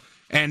Grill,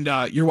 and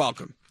you're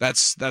welcome.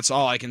 That's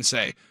all I can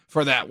say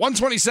for that.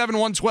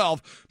 127-112,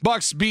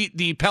 Bucks beat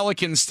the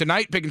Pelicans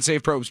tonight. Pick and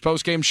Save Probes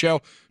postgame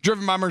show,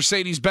 driven by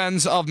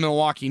Mercedes-Benz of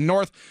Milwaukee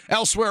North.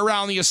 Elsewhere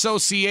around the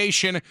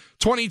association,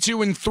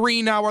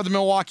 22-3 now are the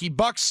Milwaukee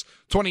Bucks.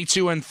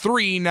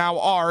 22-3 now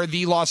are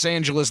the Los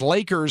Angeles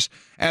Lakers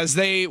as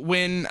they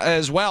win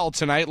as well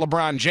tonight.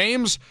 LeBron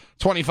James,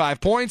 25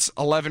 points,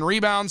 11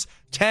 rebounds,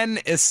 10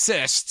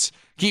 assists,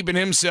 keeping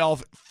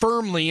himself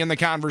firmly in the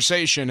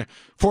conversation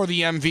for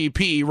the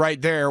MVP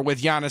right there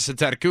with Giannis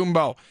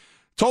Antetokounmpo.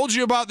 Told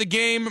you about the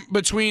game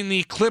between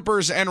the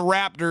Clippers and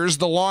Raptors,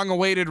 the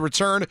long-awaited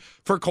return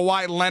for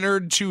Kawhi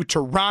Leonard to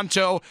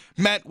Toronto,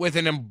 met with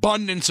an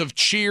abundance of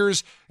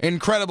cheers,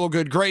 incredible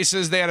good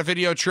graces. They had a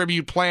video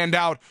tribute planned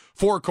out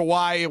for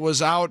Kawhi. It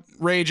was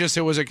outrageous.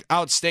 It was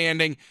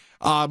outstanding.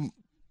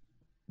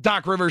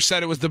 Doc Rivers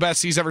said it was the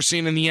best he's ever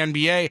seen in the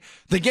NBA.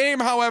 The game,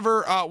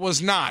 however,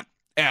 was not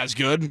as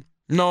good.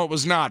 No, it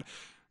was not.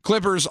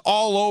 Clippers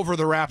all over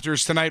the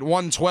Raptors tonight,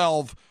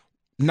 112-92.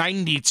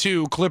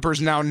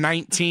 Clippers now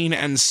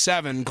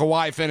 19-7.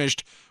 Kawhi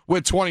finished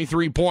with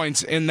 23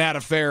 points in that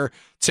affair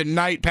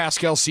tonight.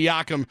 Pascal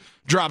Siakam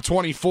dropped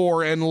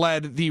 24 and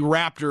led the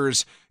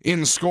Raptors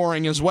in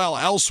scoring as well.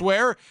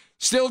 Elsewhere,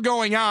 still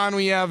going on,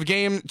 we have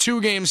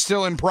 2 games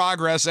still in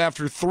progress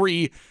after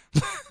 3.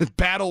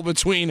 Battle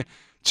between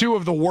 2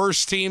 of the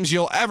worst teams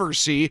you'll ever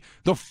see.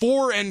 The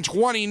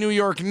 4-20 New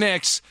York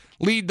Knicks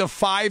lead the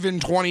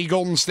 5-20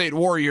 Golden State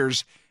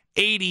Warriors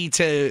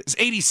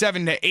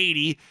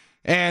 87-80.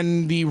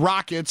 And the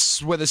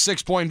Rockets with a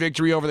 6-point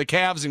victory over the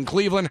Cavs in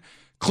Cleveland.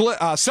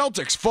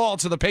 Celtics fall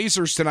to the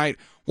Pacers tonight,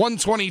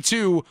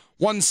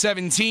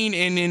 122-117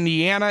 in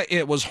Indiana.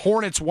 It was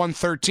Hornets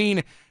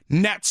 113,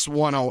 Nets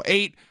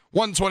 108,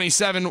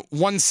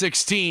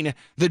 127-116.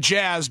 The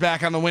Jazz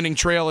back on the winning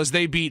trail as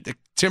they beat the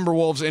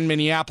Timberwolves in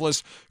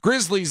Minneapolis.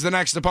 Grizzlies the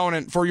next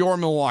opponent for your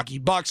Milwaukee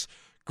Bucks.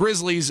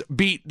 Grizzlies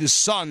beat the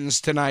Suns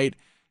tonight.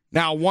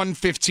 Now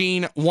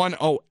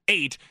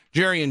 115-108.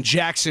 Jaren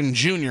Jackson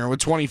Jr. with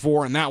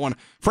 24 in that one.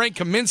 Frank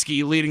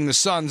Kaminsky leading the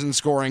Suns in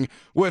scoring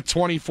with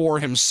 24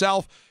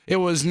 himself. It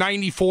was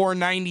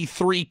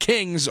 94-93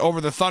 Kings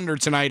over the Thunder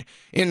tonight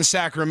in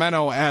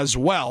Sacramento as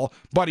well.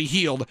 Buddy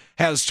Hield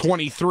has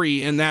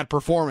 23 in that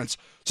performance.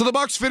 So the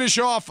Bucks finish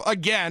off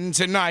again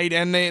tonight,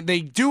 and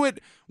they do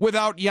it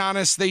without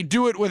Giannis. They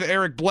do it with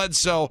Eric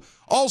Bledsoe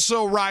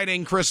also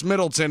riding Chris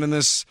Middleton in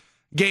this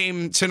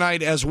game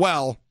tonight as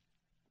well.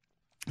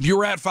 If you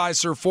were at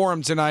Fiserv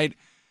Forum tonight,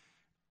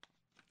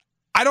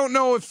 I don't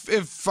know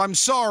if I'm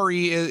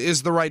sorry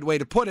is the right way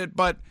to put it,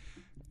 but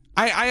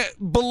I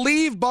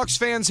believe Bucks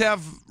fans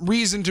have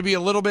reason to be a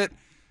little bit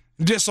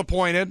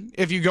disappointed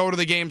if you go to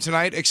the game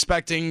tonight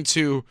expecting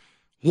to,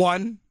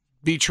 1,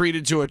 be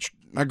treated to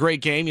a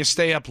great game. You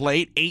stay up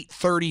late,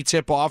 8:30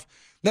 tip-off.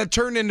 That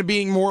turned into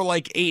being more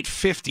like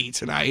 8:50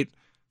 tonight.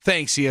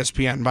 Thanks,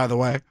 ESPN, by the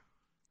way.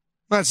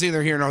 That's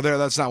neither here nor there.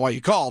 That's not why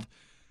you called.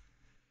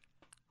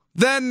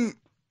 Then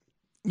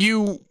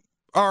you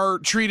are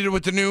treated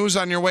with the news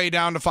on your way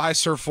down to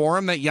Fiserv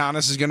Forum that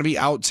Giannis is going to be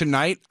out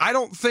tonight. I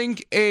don't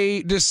think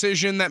a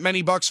decision that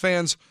many Bucks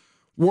fans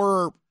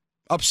were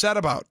upset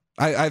about.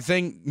 I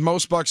think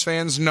most Bucks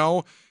fans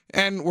know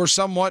and were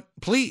somewhat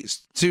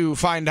pleased to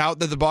find out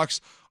that the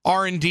Bucks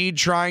are indeed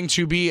trying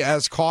to be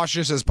as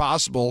cautious as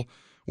possible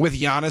with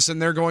Giannis,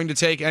 and they're going to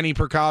take any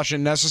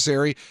precaution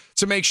necessary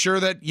to make sure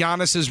that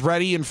Giannis is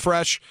ready and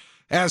fresh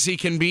as he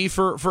can be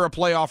for a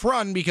playoff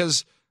run,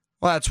 because,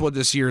 well, that's what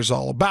this year is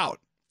all about.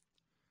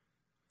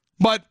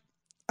 But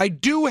I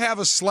do have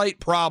a slight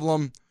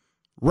problem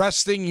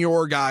resting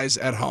your guys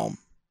at home.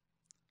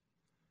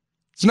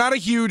 It's not a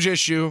huge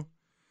issue.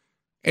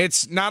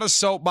 It's not a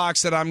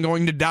soapbox that I'm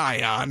going to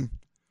die on.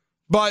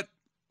 But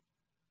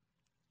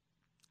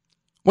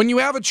when you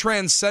have a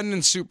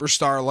transcendent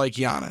superstar like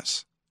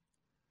Giannis,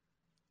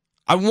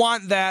 I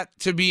want that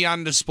to be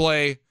on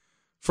display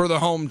for the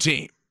home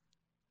team.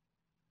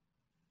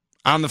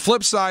 On the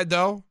flip side,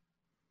 though,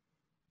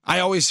 I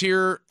always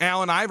hear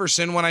Allen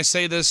Iverson when I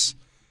say this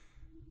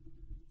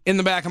in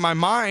the back of my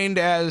mind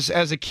as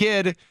a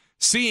kid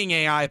seeing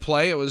AI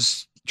play. It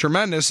was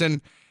tremendous. And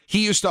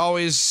he used to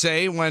always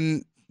say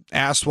when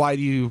asked, why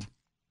do you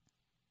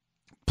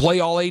play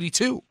all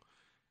 82?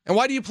 And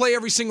why do you play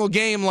every single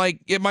game like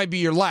it might be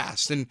your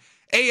last? And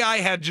AI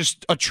had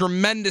just a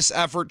tremendous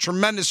effort,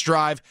 tremendous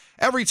drive.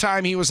 Every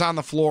time he was on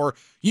the floor,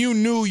 you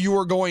knew you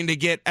were going to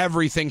get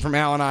everything from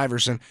Allen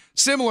Iverson.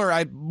 Similar,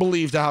 I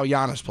believe, to how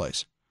Giannis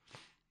plays.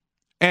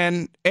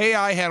 And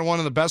AI had one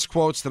of the best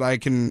quotes that I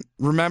can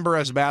remember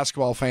as a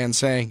basketball fan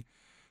saying,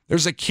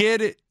 there's a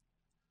kid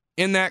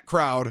in that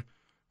crowd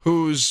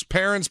whose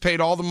parents paid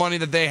all the money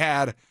that they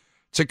had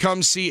to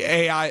come see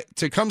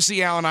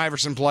Allen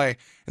Iverson play.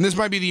 And this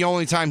might be the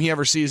only time he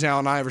ever sees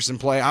Allen Iverson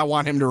play. I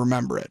want him to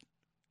remember it.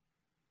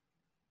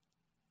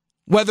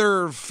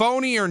 Whether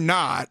phony or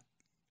not,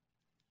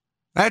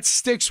 that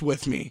sticks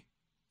with me.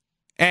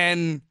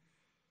 And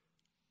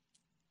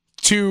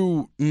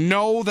to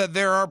know that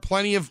there are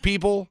plenty of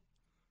people,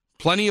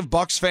 plenty of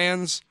Bucks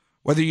fans,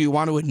 whether you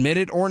want to admit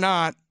it or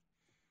not,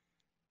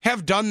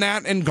 have done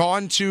that and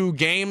gone to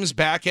games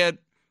back at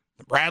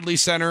the Bradley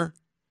Center,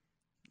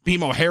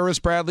 BMO Harris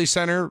Bradley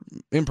Center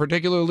in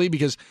particularly,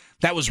 because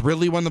that was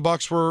really when the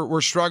Bucks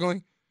were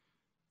struggling.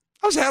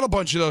 I was at a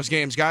bunch of those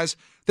games, guys.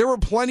 There were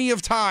plenty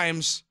of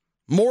times,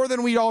 more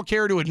than we'd all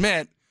care to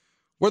admit,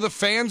 where the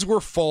stands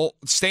were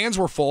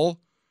full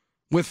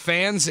with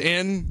fans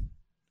in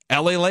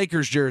LA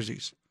Lakers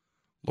jerseys,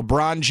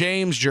 LeBron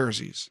James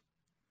jerseys,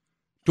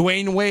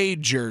 Dwayne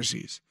Wade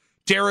jerseys,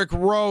 Derrick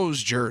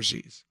Rose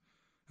jerseys.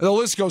 The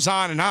list goes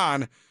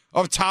on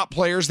of top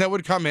players that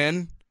would come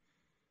in,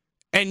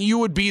 and you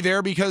would be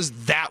there because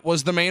that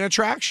was the main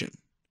attraction.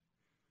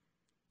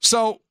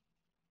 So,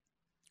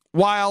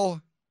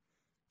 while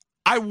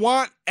I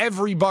want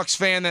every Bucks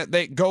fan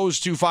that goes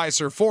to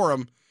Fiserv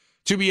Forum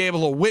to be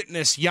able to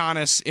witness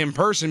Giannis in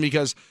person,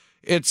 because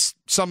it's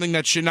something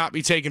that should not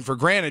be taken for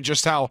granted,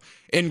 just how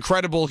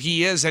incredible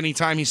he is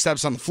anytime he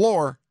steps on the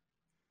floor,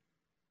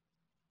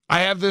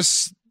 I have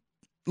this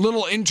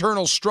little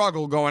internal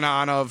struggle going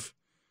on of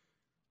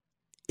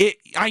it.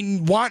 I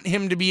want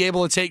him to be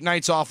able to take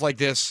nights off like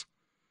this.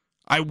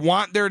 I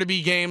want there to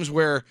be games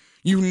where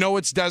you know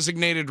it's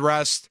designated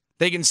rest.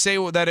 They can say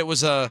that it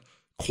was a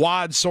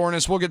quad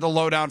soreness. We'll get the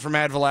lowdown from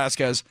Ad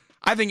Velasquez.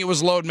 I think it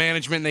was load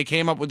management. They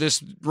came up with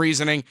this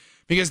reasoning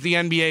because the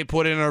NBA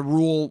put in a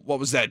rule,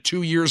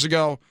 2 years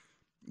ago,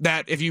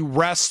 that if you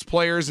rest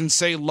players and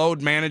say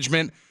load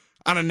management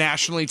on a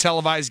nationally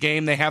televised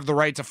game, they have the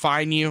right to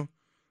fine you.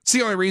 It's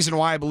the only reason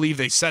why I believe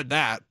they said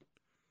that.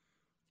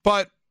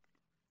 But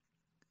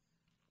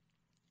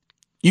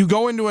you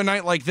go into a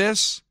night like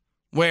this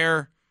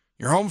where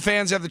your home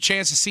fans have the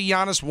chance to see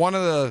Giannis one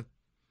of the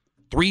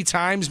 3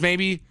 times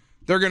maybe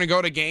they're going to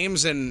go to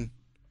games in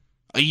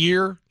a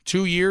year,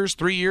 2 years,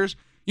 3 years.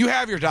 You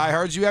have your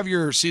diehards, you have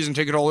your season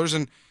ticket holders,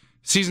 and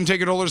season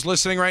ticket holders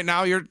listening right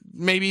now, you're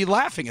maybe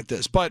laughing at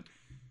this, but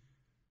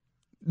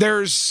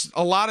there's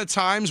a lot of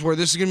times where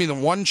this is going to be the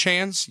one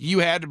chance you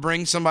had to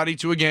bring somebody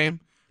to a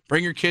game,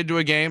 bring your kid to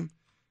a game,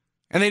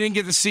 and they didn't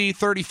get to see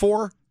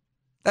 34.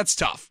 That's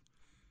tough.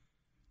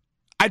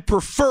 I'd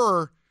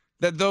prefer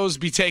that those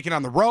be taken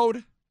on the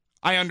road.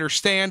 I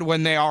understand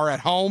when they are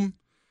at home,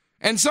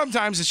 and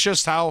sometimes it's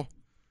just how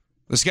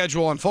the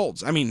schedule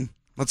unfolds. I mean,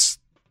 let's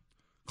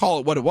call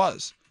it what it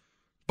was.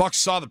 Bucks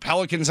saw the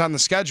Pelicans on the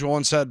schedule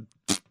and said,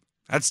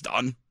 that's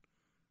done.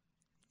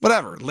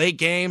 Whatever, late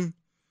game.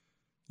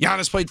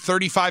 Giannis played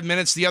 35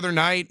 minutes the other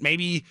night.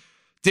 Maybe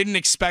didn't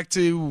expect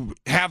to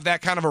have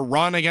that kind of a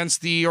run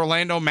against the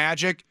Orlando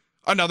Magic,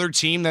 another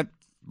team that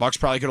Bucks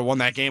probably could have won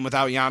that game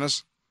without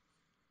Giannis.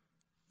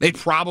 They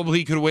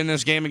probably could win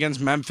this game against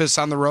Memphis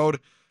on the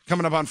road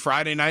coming up on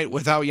Friday night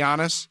without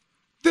Giannis.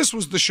 This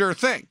was the sure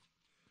thing.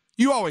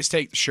 You always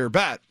take the sure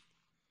bet.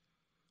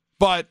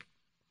 But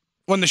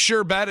when the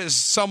sure bet is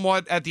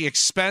somewhat at the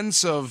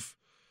expense of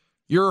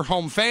your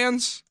home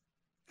fans,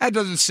 that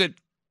doesn't sit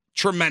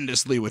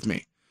tremendously with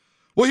me.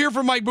 We'll hear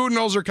from Mike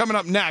Budenholzer coming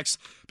up next.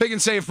 Pick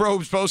and Save Pro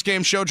Hoops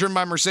postgame show driven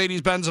by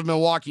Mercedes-Benz of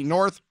Milwaukee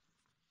North.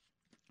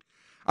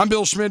 I'm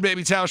Bill Schmid,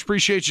 Baby Tausch.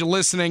 Appreciate you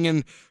listening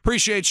and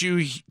appreciate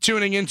you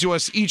tuning into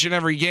us each and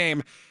every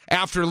game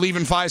after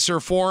leaving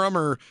Fiserv Forum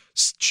or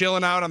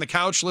chilling out on the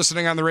couch,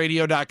 listening on the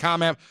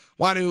radio.com app.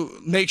 Want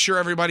to make sure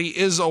everybody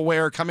is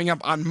aware, coming up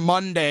on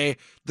Monday,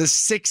 the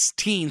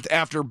 16th,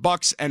 after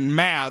Bucks and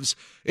Mavs,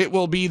 it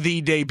will be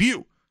the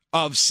debut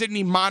of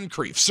Sidney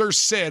Moncrief, Sir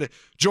Sid,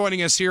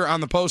 joining us here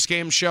on the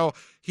postgame show.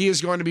 He is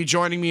going to be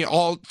joining me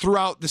all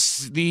throughout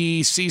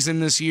the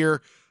season this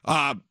year,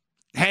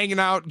 hanging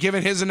out,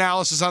 giving his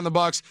analysis on the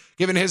Bucks,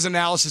 giving his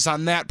analysis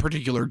on that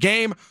particular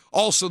game,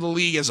 also the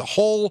league as a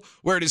whole.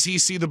 Where does he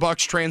see the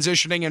Bucks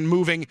transitioning and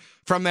moving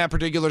from that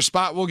particular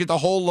spot? We'll get the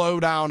whole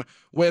lowdown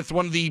with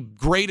one of the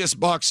greatest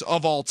Bucks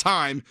of all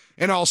time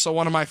and also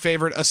one of my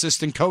favorite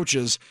assistant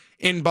coaches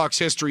in Bucks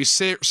history.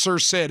 Sir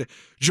Sid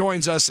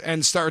joins us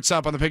and starts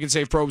up on the Pick and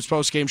Save Pro Hoops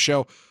postgame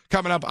show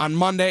coming up on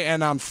Monday.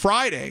 And on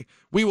Friday,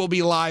 we will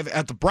be live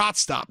at the Brat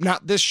Stop.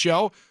 Not this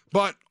show,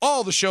 but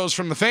all the shows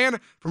from the Fan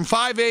from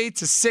 5A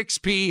to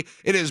 6P.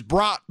 It is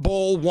Brat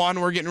Bowl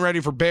 1. We're getting ready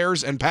for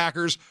Bears and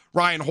Packers.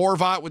 Ryan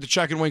Horvat with the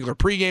Chuck and Winkler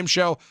pregame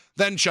show,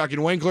 then Chuck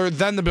and Winkler,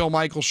 then the Bill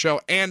Michaels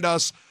show, and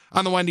us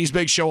on the Wendy's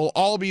Big Show. We'll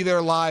all be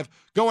there live,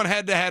 going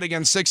head-to-head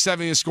against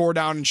 670 The Score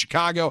down in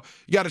Chicago.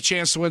 You got a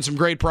chance to win some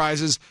great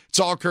prizes. It's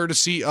all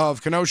courtesy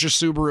of Kenosha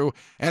Subaru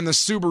and the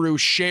Subaru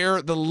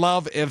Share the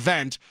Love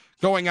event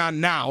going on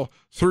now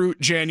through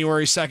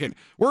January 2nd.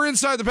 We're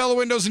inside the Pella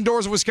Windows and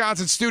Doors of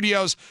Wisconsin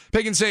studios.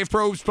 Pick and Save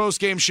Pro Hoops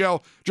post-game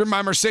show, driven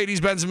by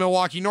Mercedes-Benz in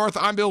Milwaukee North.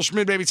 I'm Bill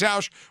Schmid, Baby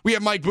Tausch. We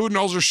have Mike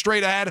Budenholzer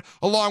straight ahead,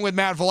 along with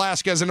Matt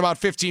Velasquez in about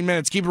 15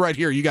 minutes. Keep it right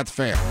here. You got the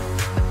Fan.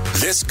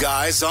 This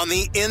guy's on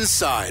the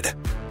inside.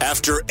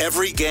 After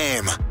every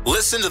game,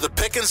 listen to the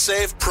Pick and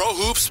Save Pro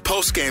Hoops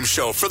postgame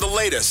show for the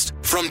latest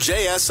from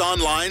JS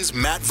Online's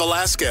Matt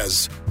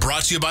Velasquez.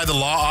 Brought to you by the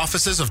law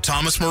offices of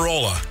Thomas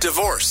Marola.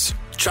 Divorce,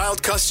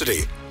 child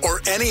custody,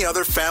 or any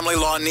other family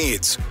law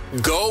needs.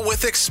 Go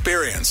with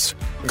experience.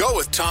 Go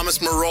with Thomas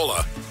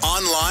Marola.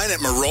 Online at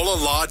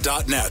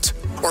marolalaw.net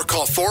or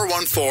call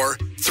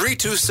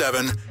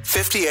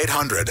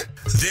 414-327-5800.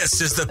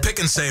 This is the Pick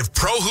and Save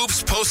Pro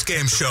Hoops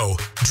postgame show,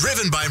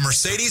 driven by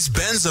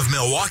Mercedes-Benz of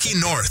Milwaukee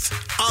North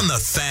on the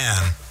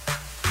Fan.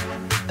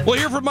 We'll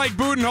hear from Mike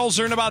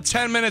Budenholzer in about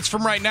 10 minutes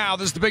from right now.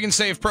 This is the Pick and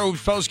Save Pro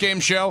Hoops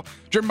postgame show,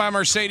 driven by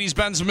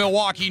Mercedes-Benz of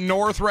Milwaukee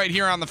North, right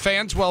here on the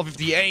Fan,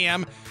 1250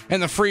 AM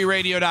and the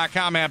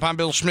freeradio.com app. I'm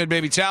Bill Schmid,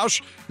 Baby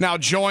Tausch. Now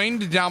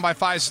joined down by at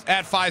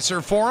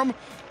Fiserv Forum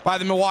by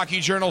the Milwaukee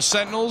Journal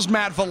Sentinels,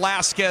 Matt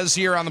Velasquez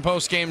here on the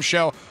postgame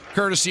show,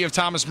 courtesy of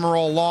Thomas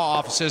Marola Law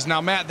Offices. Now,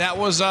 Matt, that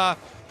was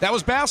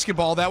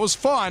basketball. That was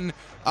fun.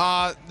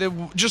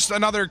 Just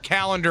another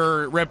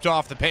calendar ripped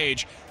off the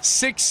page.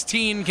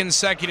 16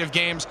 consecutive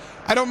games.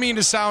 I don't mean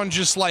to sound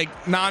just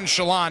like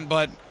nonchalant,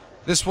 but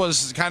this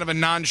was kind of a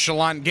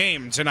nonchalant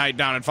game tonight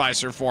down at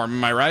Fiserv Forum.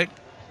 Am I right?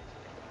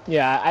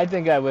 Yeah, I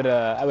think I would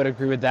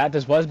agree with that.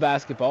 This was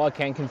basketball. I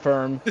can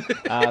confirm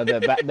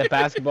that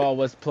basketball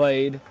was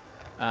played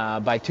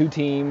by two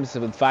teams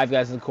with five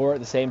guys on the court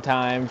at the same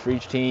time for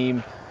each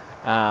team.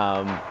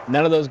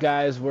 None of those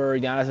guys were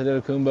Giannis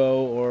Antetokounmpo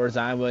or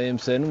Zion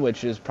Williamson,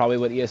 which is probably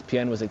what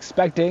ESPN was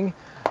expecting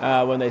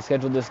when they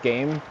scheduled this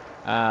game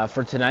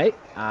for tonight.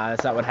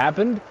 That's not what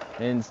happened.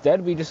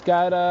 Instead, we just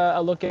got a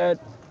look at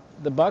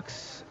the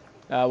Bucks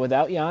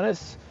without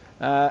Giannis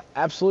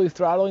absolutely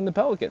throttling the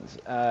Pelicans.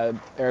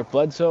 Eric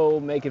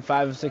Bledsoe making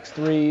 5 of 6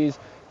 threes.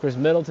 Chris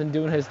Middleton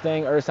doing his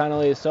thing. Ersan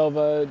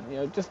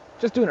Ilyasova,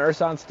 just doing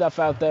Ersan stuff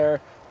out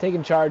there,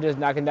 taking charges,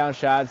 knocking down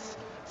shots,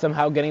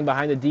 somehow getting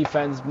behind the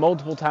defense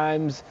multiple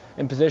times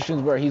in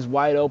positions where he's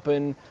wide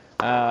open,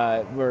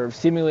 where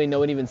seemingly no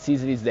one even sees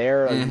that he's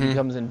there or he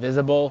becomes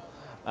invisible.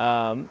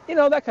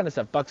 That kind of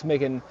stuff. Bucks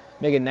making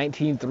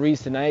 19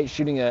 threes tonight,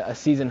 shooting a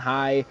season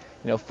high,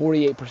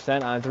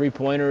 48% on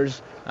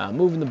three-pointers,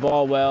 moving the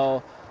ball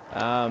well.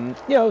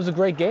 It was a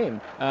great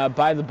game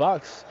by the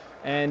Bucks,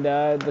 and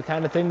the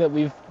kind of thing that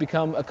we've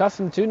become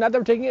accustomed to. Not that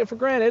we're taking it for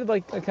granted,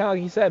 kind of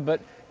like you said, but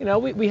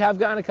we have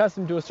gotten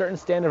accustomed to a certain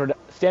standard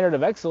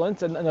of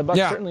excellence, and the Bucks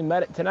certainly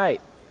met it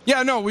tonight.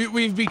 Yeah, no,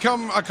 we've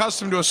become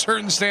accustomed to a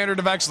certain standard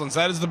of excellence.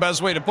 That is the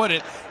best way to put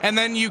it. And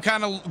then you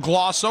kind of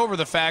gloss over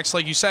the facts.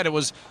 Like you said, it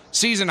was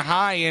season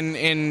high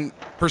in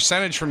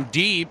percentage from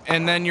deep.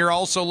 And then you're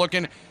also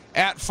looking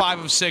at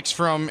 5 of 6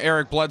 from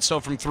Eric Bledsoe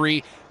from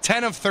 3,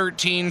 10 of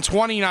 13,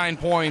 29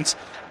 points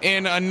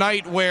in a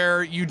night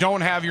where you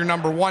don't have your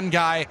number one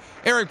guy.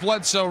 Eric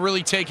Bledsoe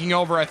really taking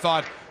over, I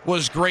thought,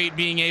 was great,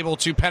 being able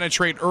to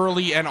penetrate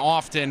early and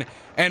often.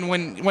 And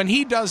when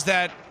he does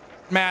that,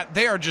 Matt,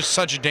 they are just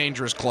such a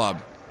dangerous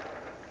club.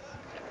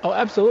 Oh,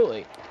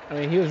 absolutely. I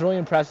mean, he was really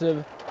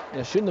impressive,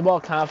 shooting the ball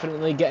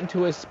confidently, getting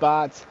to his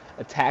spots,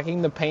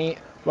 attacking the paint,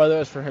 whether it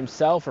was for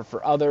himself or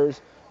for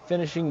others,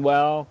 finishing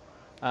well,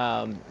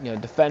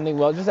 defending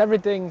well, just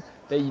everything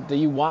that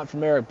you want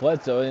from Eric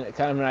Bledsoe in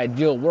kind of an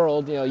ideal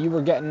world. You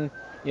were getting,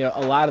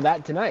 a lot of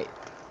that tonight.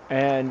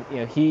 And,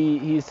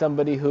 he's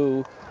somebody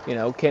who,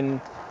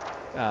 can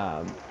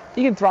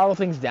he can throttle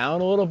things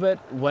down a little bit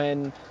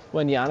when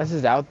Giannis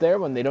is out there,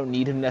 when they don't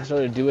need him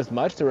necessarily to do as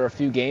much. There were a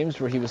few games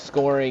where he was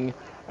scoring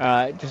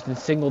just in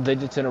single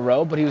digits in a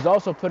row, but he was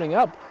also putting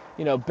up,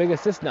 big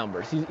assist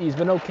numbers. He's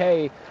been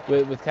okay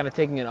with kind of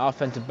taking an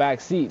offensive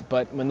back seat,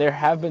 but when there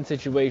have been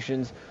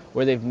situations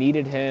where they've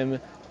needed him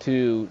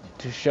to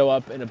show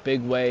up in a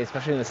big way,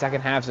 especially in the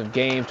second halves of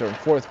games or in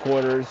fourth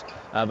quarters,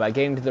 by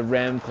getting to the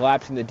rim,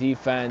 collapsing the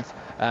defense,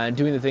 and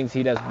doing the things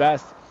he does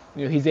best,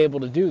 he's able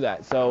to do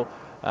that. So,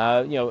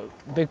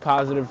 big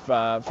positive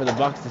for the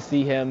Bucks to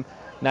see him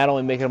not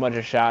only making a bunch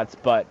of shots,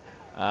 but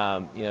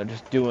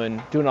just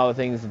doing all the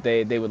things that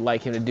they would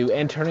like him to do,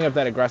 and turning up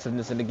that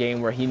aggressiveness in the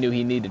game where he knew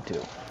he needed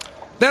to.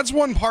 That's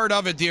one part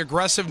of it, the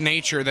aggressive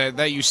nature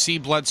that you see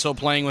Bledsoe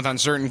playing with on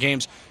certain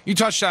games. You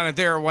touched on it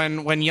there.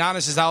 When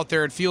Giannis is out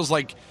there, it feels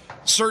like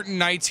certain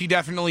nights he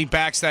definitely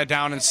backs that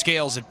down and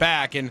scales it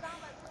back. And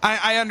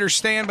I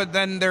understand, but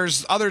then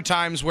there's other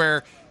times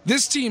where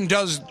this team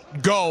does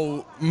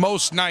go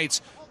most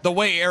nights the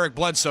way Eric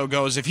Bledsoe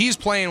goes. If he's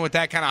playing with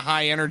that kind of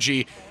high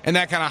energy and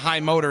that kind of high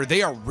motor,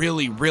 they are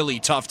really, really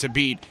tough to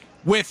beat.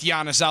 With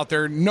Giannis out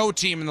there, no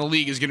team in the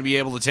league is going to be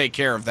able to take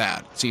care of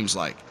that, it seems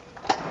like.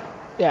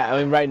 Yeah, I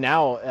mean, right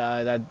now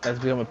that's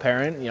become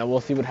apparent.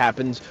 We'll see what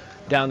happens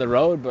down the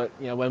road, but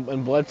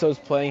when Bledsoe's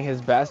playing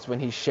his best, when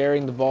he's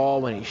sharing the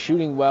ball, when he's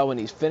shooting well, when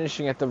he's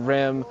finishing at the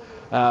rim,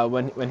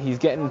 when he's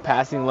getting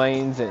passing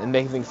lanes and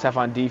making things tough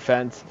on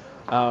defense,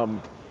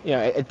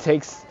 it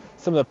takes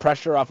some of the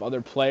pressure off other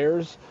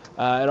players.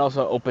 It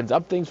also opens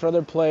up things for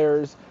other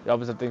players. It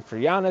opens up things for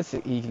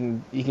Giannis.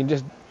 He can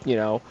just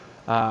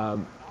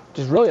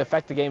just really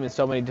affect the game in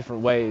so many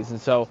different ways.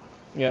 And so,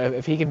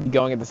 if he can be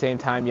going at the same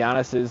time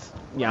Giannis is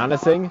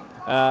Giannising,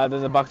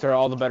 then the Bucks are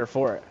all the better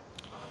for it.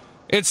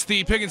 It's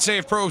the Pick and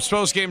Save Pro Hoops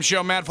postgame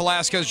show. Matt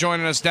Velasquez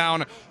joining us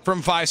down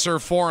from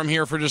Fiserv Forum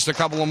here for just a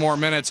couple of more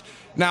minutes.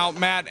 Now,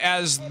 Matt,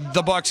 as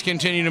the Bucks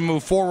continue to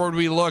move forward,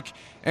 we look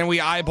and we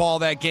eyeball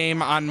that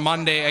game on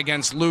Monday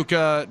against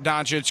Luka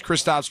Doncic,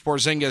 Kristaps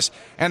Porzingis,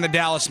 and the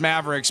Dallas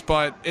Mavericks.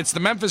 But it's the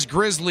Memphis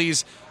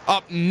Grizzlies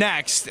up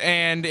next,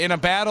 and in a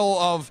battle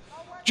of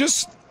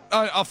just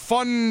a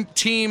fun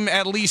team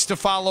at least to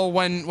follow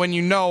when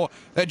you know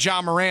that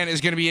Ja Morant is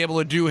going to be able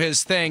to do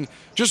his thing.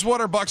 Just what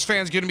are Bucks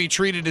fans going to be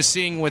treated to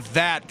seeing with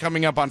that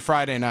coming up on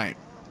Friday night?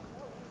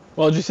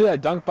 Well, did you see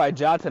that dunk by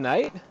Ja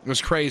tonight? It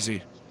was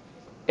crazy.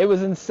 It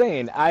was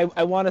insane. I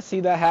want to see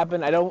that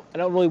happen. I don't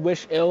really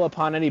wish ill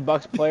upon any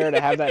Bucks player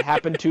to have that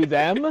happen to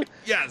them.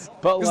 Yes,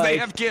 but because they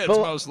have kids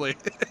mostly.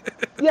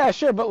 Yeah,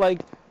 sure,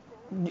 but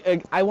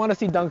I want to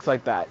see dunks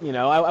like that.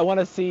 I want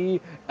to see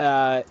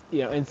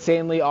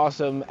insanely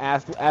awesome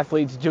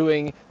athletes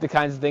doing the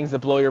kinds of things that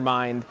blow your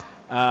mind.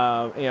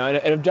 And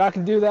if Ja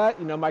can do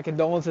that, my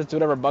condolences to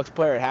whatever Bucks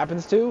player it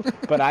happens to.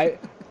 But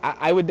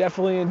I would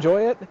definitely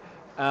enjoy it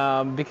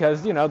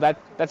because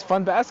that's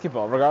fun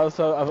basketball, regardless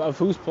of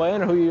who's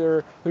playing or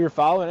who you're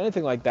following,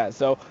 anything like that.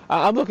 So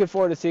I'm looking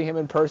forward to seeing him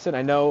in person.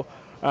 I know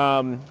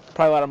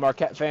probably a lot of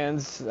Marquette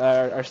fans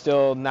are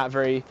still not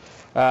very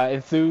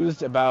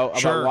enthused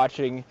about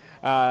watching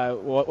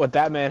what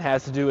that man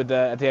has to do at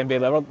the NBA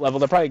level.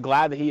 They're probably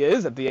glad that he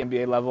is at the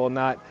NBA level and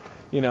not,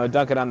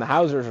 dunking on the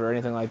Hausers or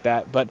anything like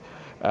that. But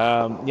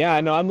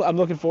I know I'm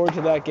looking forward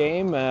to that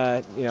game.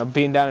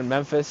 Being down in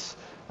Memphis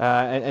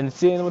and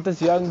seeing what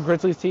this young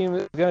Grizzlies team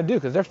is going to do,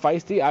 because they're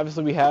feisty.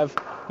 Obviously, we have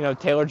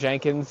Taylor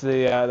Jenkins,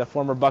 the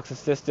former Bucks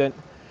assistant.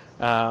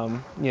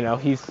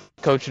 He's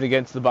coaching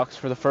against the Bucks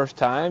for the first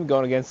time,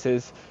 going against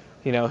his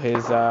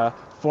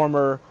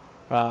former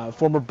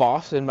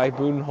boss in Mike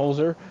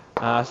Budenholzer.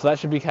 So that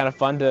should be kind of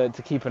fun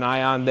to keep an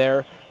eye on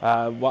there,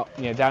 down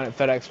at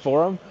FedEx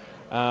Forum.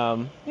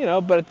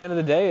 But at the end of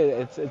the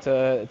day, it's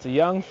a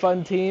young,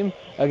 fun team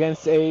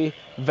against a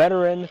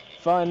veteran,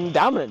 fun,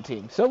 dominant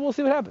team. So we'll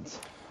see what happens.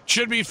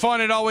 Should be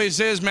fun. It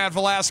always is. Matt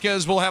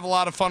Velasquez will have a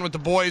lot of fun with the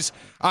boys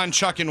on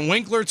Chuck and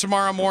Winkler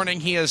tomorrow morning.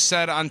 He has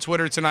said on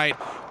Twitter tonight,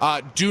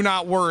 do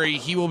not worry.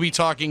 He will be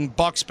talking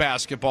Bucks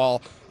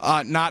basketball,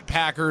 not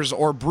Packers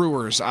or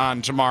Brewers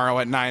on tomorrow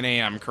at 9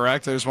 a.m.,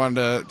 correct? I just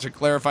wanted to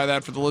clarify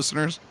that for the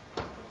listeners.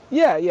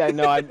 Yeah.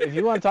 No, if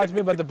you want to talk to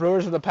me about the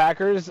Brewers or the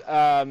Packers,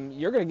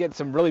 you're going to get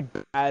some really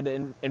bad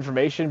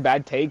information,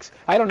 bad takes.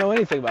 I don't know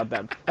anything about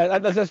them.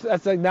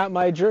 That's not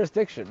my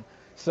jurisdiction.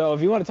 So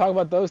if you want to talk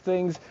about those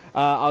things,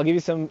 I'll give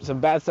you some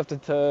bad stuff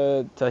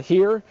to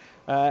hear.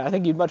 I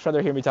think you'd much rather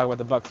hear me talk about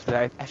the Bucks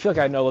today. I feel like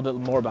I know a little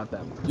bit more about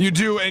them. You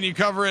do, and you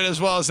cover it as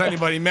well as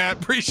anybody.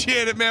 Matt,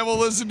 appreciate it, man. We'll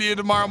listen to you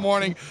tomorrow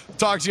morning.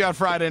 Talk to you on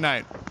Friday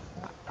night.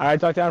 All right,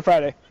 talk to you on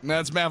Friday. And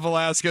that's Matt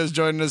Velasquez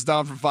joining us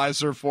down from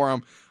Fiserv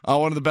Forum.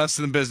 One of the best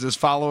in the business.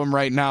 Follow him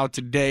right now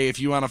today if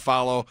you want to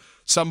follow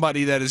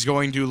somebody that is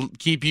going to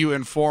keep you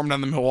informed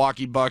on the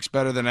Milwaukee Bucks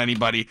better than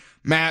anybody.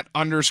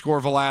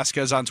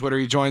 Matt_Velasquez on Twitter.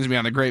 He joins me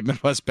on the Great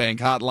Midwest Bank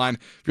hotline.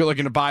 If you're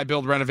looking to buy,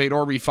 build, renovate,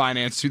 or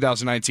refinance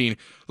 2019,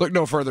 look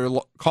no further.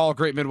 Call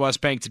Great Midwest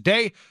Bank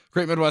today.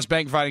 Great Midwest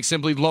Bank providing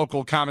simply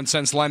local, common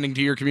sense lending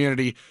to your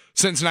community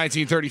since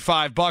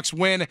 1935. Bucks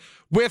win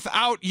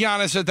without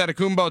Giannis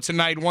Antetokounmpo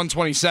tonight,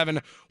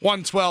 127-112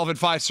 at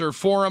Fiserv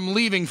Forum.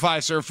 Leaving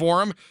Fiserv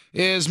Forum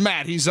is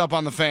Matt. He's up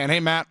on the fan. Hey,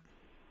 Matt.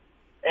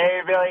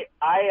 Hey, Billy.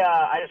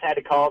 I just had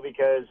to call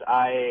because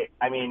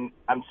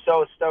I'm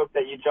so stoked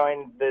that you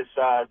joined this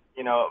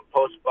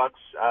post-Bucks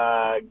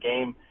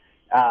game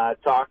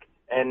talk,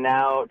 and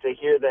now to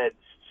hear that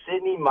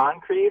Sidney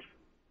Moncrief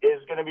is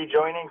going to be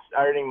joining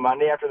starting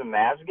Monday after the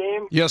Mavs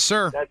game. Yes,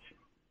 sir. That's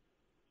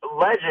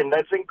legend.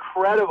 That's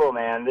incredible,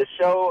 man. This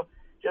show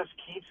just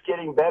keeps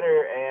getting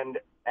better, and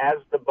as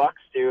the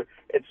Bucks do,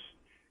 it's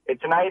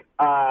tonight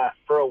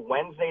for a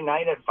Wednesday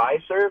night at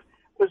Fiserv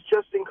was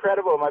just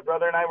incredible. My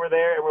brother and I were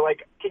there, and we're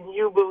like, can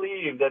you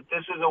believe that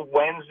this is a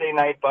Wednesday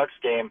night Bucks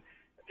game?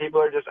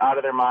 People are just out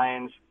of their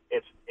minds.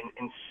 It's an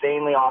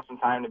insanely awesome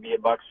time to be a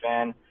Bucks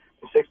fan.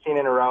 16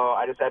 in a row.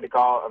 I just had to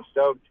call. I'm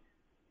stoked.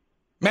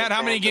 Matt,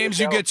 how many games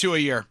you get to a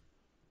year?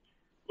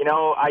 You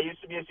know, I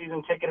used to be a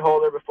season ticket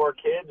holder before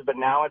kids, but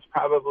now it's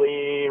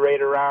probably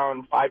right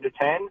around 5 to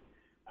 10.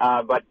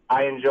 But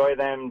I enjoy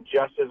them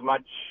just as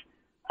much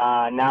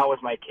now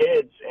with my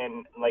kids.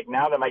 And, like,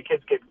 now that my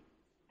kids get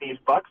these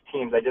Bucks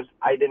teams,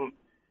 I didn't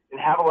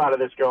have a lot of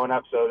this growing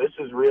up, so this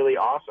is really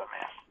awesome,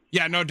 man.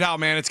 Yeah, no doubt,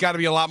 man. It's got to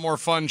be a lot more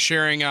fun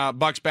sharing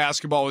Bucks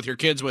basketball with your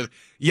kids with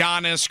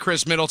Giannis,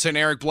 Chris Middleton,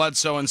 Eric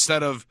Bledsoe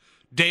instead of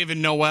David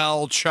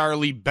Noel,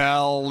 Charlie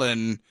Bell,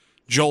 and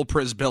Joel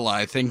Prisbilla.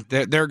 I think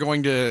they're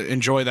going to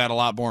enjoy that a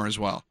lot more as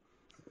well.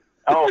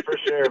 Oh, for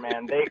sure,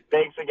 man.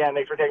 Thanks again.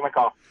 Thanks for taking my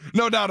call.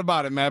 No doubt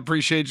about it, Matt.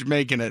 Appreciate you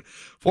making it.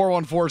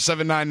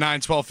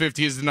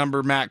 414-799-1250 is the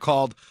number Matt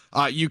called.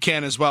 You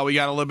can as well. We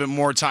got a little bit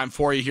more time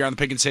for you here on the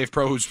Pick and Save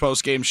Pro Hoops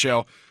postgame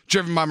show,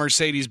 driven by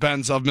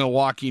Mercedes-Benz of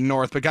Milwaukee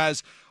North. But,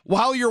 guys,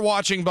 while you're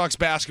watching Bucks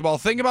basketball,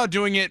 think about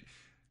doing it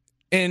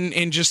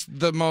in just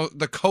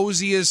the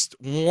coziest,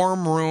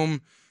 warm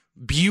room,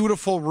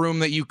 beautiful room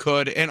that you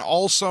could, and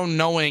also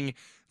knowing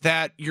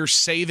that you're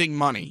saving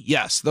money.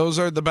 Yes, those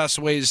are the best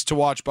ways to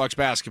watch Bucks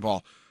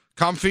basketball.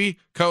 Comfy,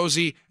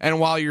 cozy, and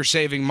while you're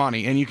saving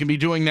money. And you can be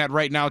doing that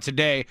right now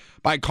today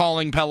by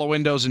calling Pella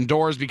Windows and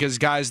Doors because,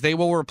 guys, they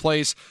will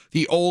replace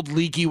the old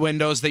leaky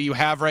windows that you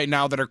have right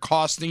now that are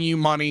costing you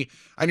money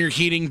on your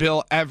heating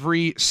bill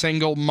every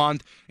single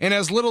month. And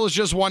as little as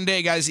just one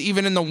day, guys,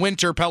 even in the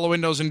winter, Pella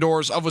Windows and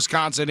Doors of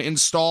Wisconsin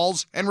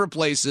installs and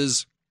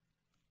replaces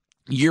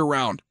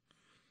year-round.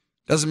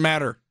 Doesn't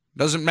matter.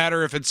 Doesn't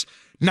matter if it's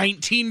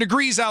 19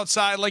 degrees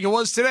outside like it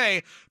was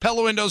today.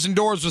 Pella Windows and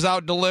Doors was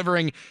out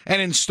delivering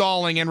and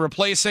installing and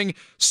replacing.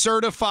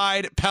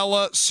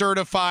 Pella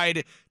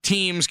certified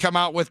teams come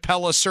out with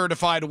Pella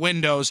certified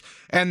windows,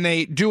 and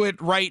they do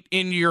it right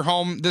in your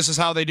home. This is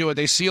how they do it.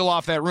 They seal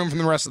off that room from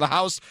the rest of the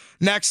house.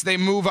 Next, they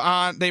move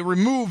on. They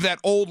remove that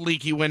old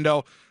leaky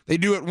window. They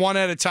do it one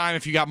at a time.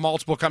 If you got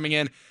multiple coming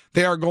in,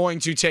 they are going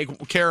to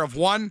take care of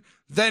one,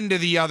 then to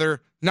the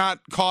other,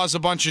 not cause a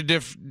bunch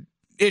of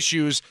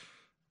issues,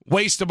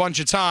 waste a bunch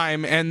of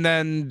time, and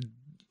then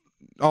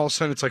all of a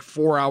sudden it's like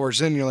 4 hours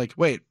in. You're like,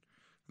 wait,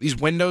 these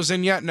windows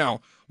in yet?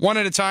 No. One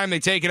at a time, they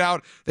take it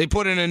out. They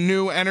put in a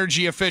new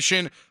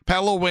energy-efficient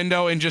Pella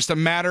window in just a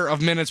matter of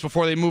minutes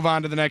before they move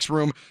on to the next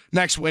room.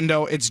 Next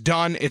window, it's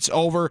done. It's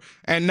over.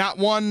 And not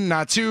one,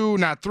 not two,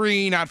 not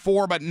three, not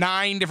four, but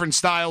 9 different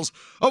styles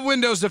of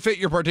windows to fit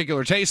your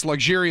particular taste.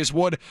 Luxurious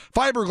wood,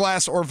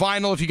 fiberglass, or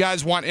vinyl. If you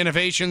guys want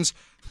innovations,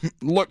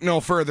 look no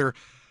further.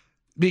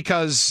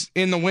 Because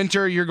in the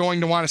winter, you're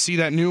going to want to see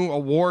that new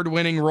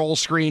award-winning roll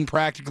screen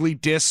practically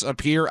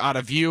disappear out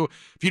of view.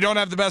 If you don't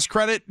have the best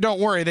credit, don't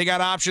worry. They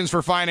got options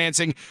for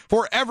financing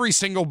for every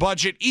single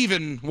budget,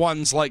 even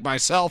ones like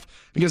myself,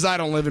 because I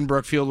don't live in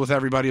Brookfield with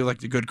everybody who like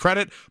the good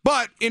credit.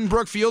 But in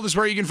Brookfield is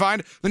where you can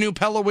find the new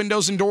Pella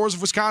Windows and Doors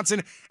of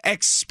Wisconsin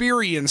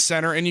Experience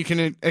Center, and you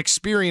can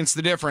experience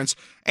the difference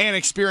and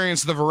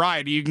experience the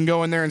variety. You can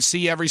go in there and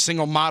see every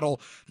single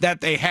model that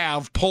they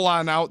have, pull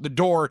on out the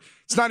door.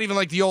 It's not even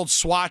like the old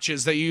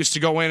swatches that you used to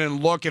go in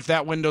and look if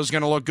that window's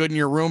going to look good in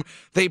your room.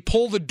 They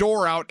pull the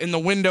door out and the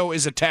window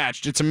is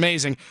attached. It's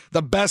amazing.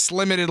 The best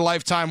limited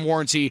lifetime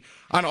warranty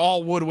on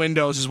all wood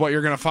windows is what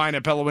you're going to find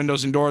at Pella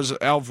Windows and Doors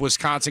of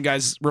Wisconsin.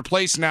 Guys,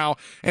 replace now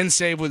and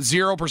save with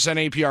 0%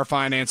 APR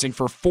financing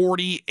for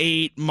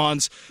 48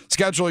 months.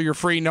 Schedule your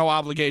free no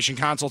obligation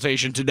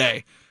consultation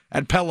today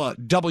at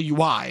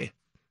PellaWI.com.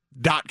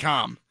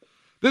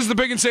 This is the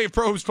Big and Save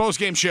Pro Hoops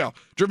postgame show,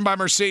 driven by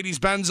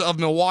Mercedes-Benz of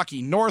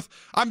Milwaukee North.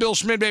 I'm Bill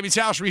Schmid, Baby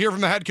Tausch. We hear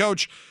from the head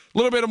coach. A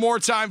little bit of more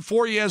time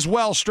for you as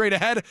well. Straight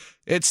ahead,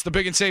 it's the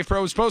Big and Save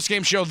Pro Hoops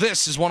postgame show.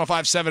 This is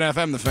 105.7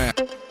 FM, The Fan.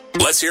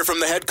 Let's hear from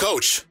the head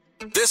coach.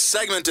 This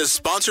segment is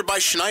sponsored by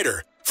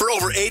Schneider. For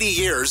over 80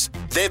 years,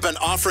 they've been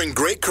offering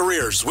great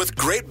careers with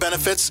great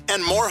benefits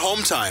and more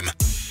home time.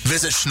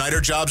 Visit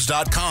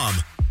SchneiderJobs.com.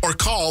 or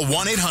call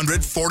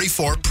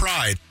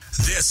 1-800-44-PRIDE.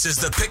 This is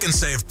the Pick and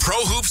Save Pro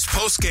Hoops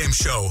postgame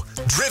show,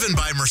 driven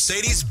by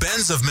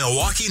Mercedes-Benz of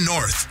Milwaukee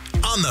North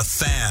on The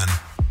Fan.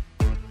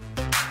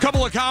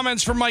 Couple of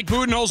comments from Mike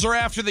Budenholzer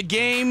after the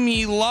game.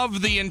 He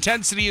loved the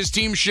intensity his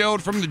team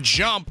showed from the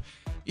jump,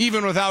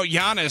 even without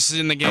Giannis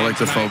in the game. I like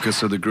the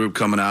focus of the group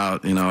coming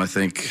out. I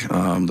think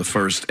the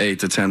first 8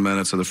 to 10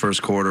 minutes of the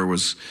first quarter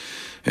was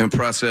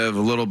impressive. A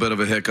little bit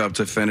of a hiccup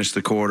to finish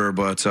the quarter,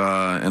 but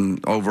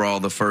and overall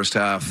the first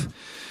half,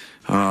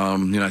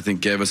 I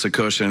think gave us a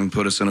cushion,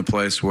 put us in a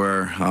place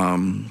where,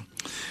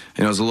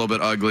 it was a little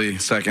bit ugly.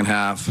 Second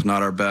half,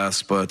 not our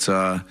best, but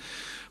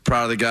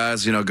proud of the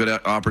guys. Good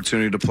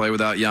opportunity to play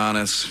without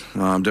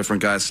Giannis.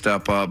 Different guys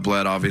step up.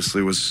 Bled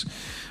obviously was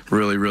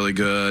really, really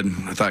good.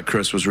 I thought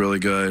Chris was really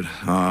good.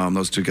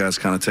 Those two guys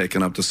kind of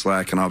taking up the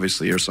slack, and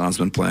obviously Ersan's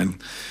been playing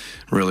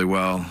really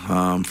well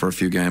for a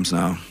few games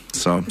now.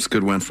 So it's a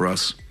good win for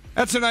us.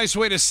 That's a nice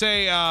way to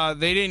say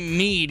they didn't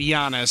need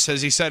Giannis.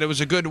 As he said, it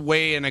was a good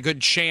way and a good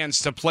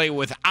chance to play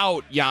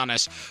without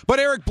Giannis. But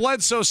Eric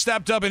Bledsoe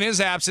stepped up in his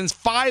absence,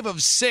 5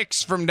 of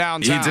 6 from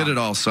downtown. He did it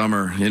all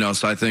summer,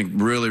 so I think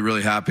really,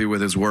 really happy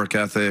with his work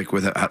ethic,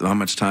 with how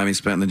much time he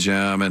spent in the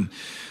gym. And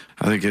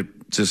I think it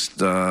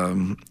just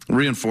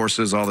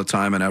reinforces all the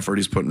time and effort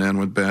he's putting in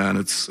with Ben.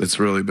 It's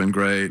really been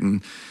great.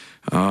 And,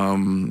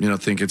 I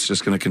think it's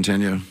just going to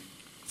continue.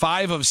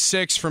 5 of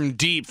 6 from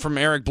deep from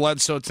Eric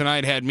Bledsoe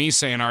tonight had me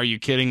saying, are you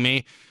kidding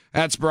me?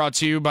 That's brought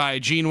to you by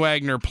Gene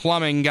Wagner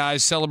Plumbing,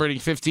 guys, celebrating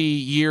 50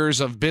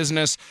 years of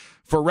business.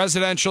 For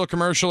residential,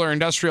 commercial, or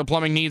industrial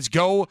plumbing needs,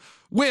 go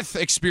with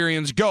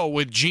experience. Go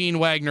with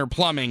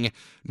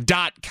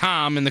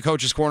GeneWagnerPlumbing.com. And the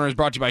Coach's Corner is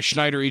brought to you by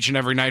Schneider each and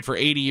every night. For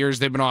 80 years,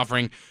 they've been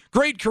offering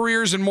great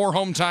careers and more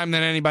home time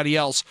than anybody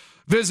else.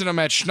 Visit them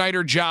at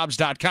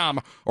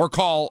SchneiderJobs.com or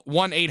call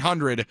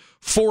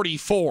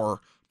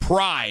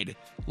 1-800-44-PRIDE.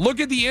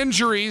 Look at the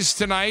injuries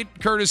tonight,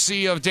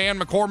 courtesy of Dan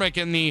McCormick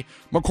in the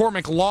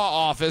McCormick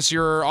Law Office,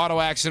 your auto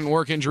accident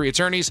work injury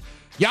attorneys.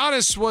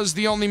 Giannis was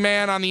the only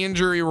man on the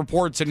injury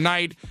report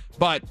tonight,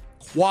 but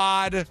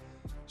quad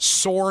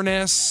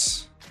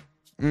soreness.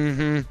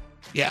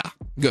 Yeah,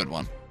 good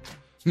one.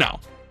 No,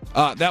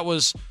 that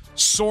was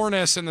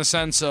soreness in the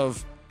sense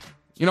of,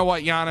 you know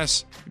what,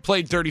 Giannis, you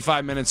played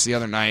 35 minutes the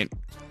other night.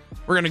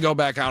 We're going to go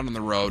back out on the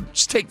road.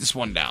 Just take this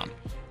one down.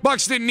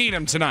 Bucks didn't need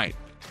him tonight.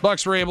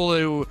 Bucks were able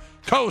to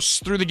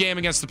coast through the game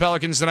against the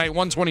Pelicans tonight,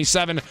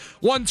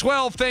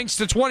 127-112, thanks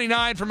to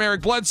 29 from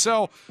Eric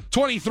Bledsoe,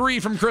 23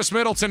 from Chris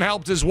Middleton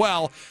helped as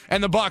well,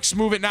 and the Bucks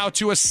move it now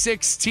to a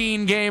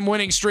 16-game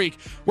winning streak.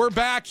 We're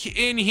back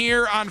in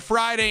here on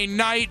Friday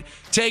night,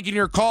 taking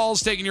your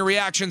calls, taking your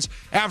reactions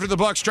after the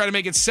Bucks try to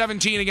make it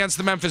 17 against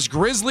the Memphis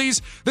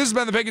Grizzlies. This has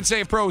been the Pick and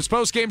Save Pros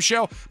postgame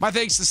show. My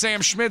thanks to Sam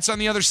Schmitz on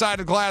the other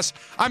side of the glass.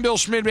 I'm Bill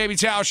Schmid, Baby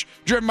Tausch,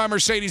 driven by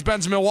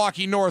Mercedes-Benz of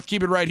Milwaukee North.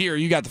 Keep it right here.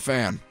 You got the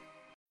fan.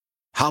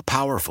 How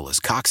powerful is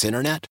Cox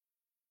Internet?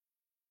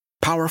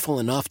 Powerful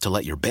enough to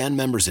let your band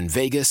members in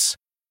Vegas,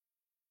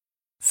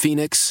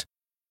 Phoenix,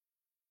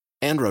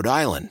 and Rhode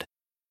Island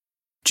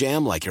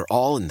jam like you're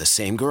all in the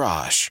same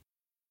garage.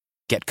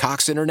 Get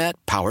Cox Internet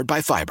powered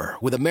by fiber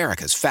with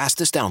America's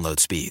fastest download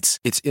speeds.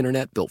 It's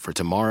internet built for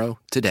tomorrow,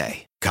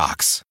 today.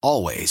 Cox,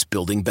 always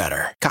building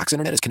better. Cox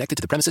Internet is connected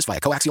to the premises via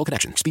coaxial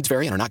connection. Speeds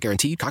vary and are not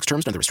guaranteed. Cox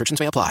terms and other restrictions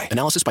may apply.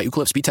 Analysis by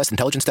Ookla Speed Test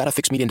Intelligence Data.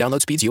 Fixed median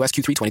download speeds. US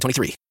Q3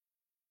 2023.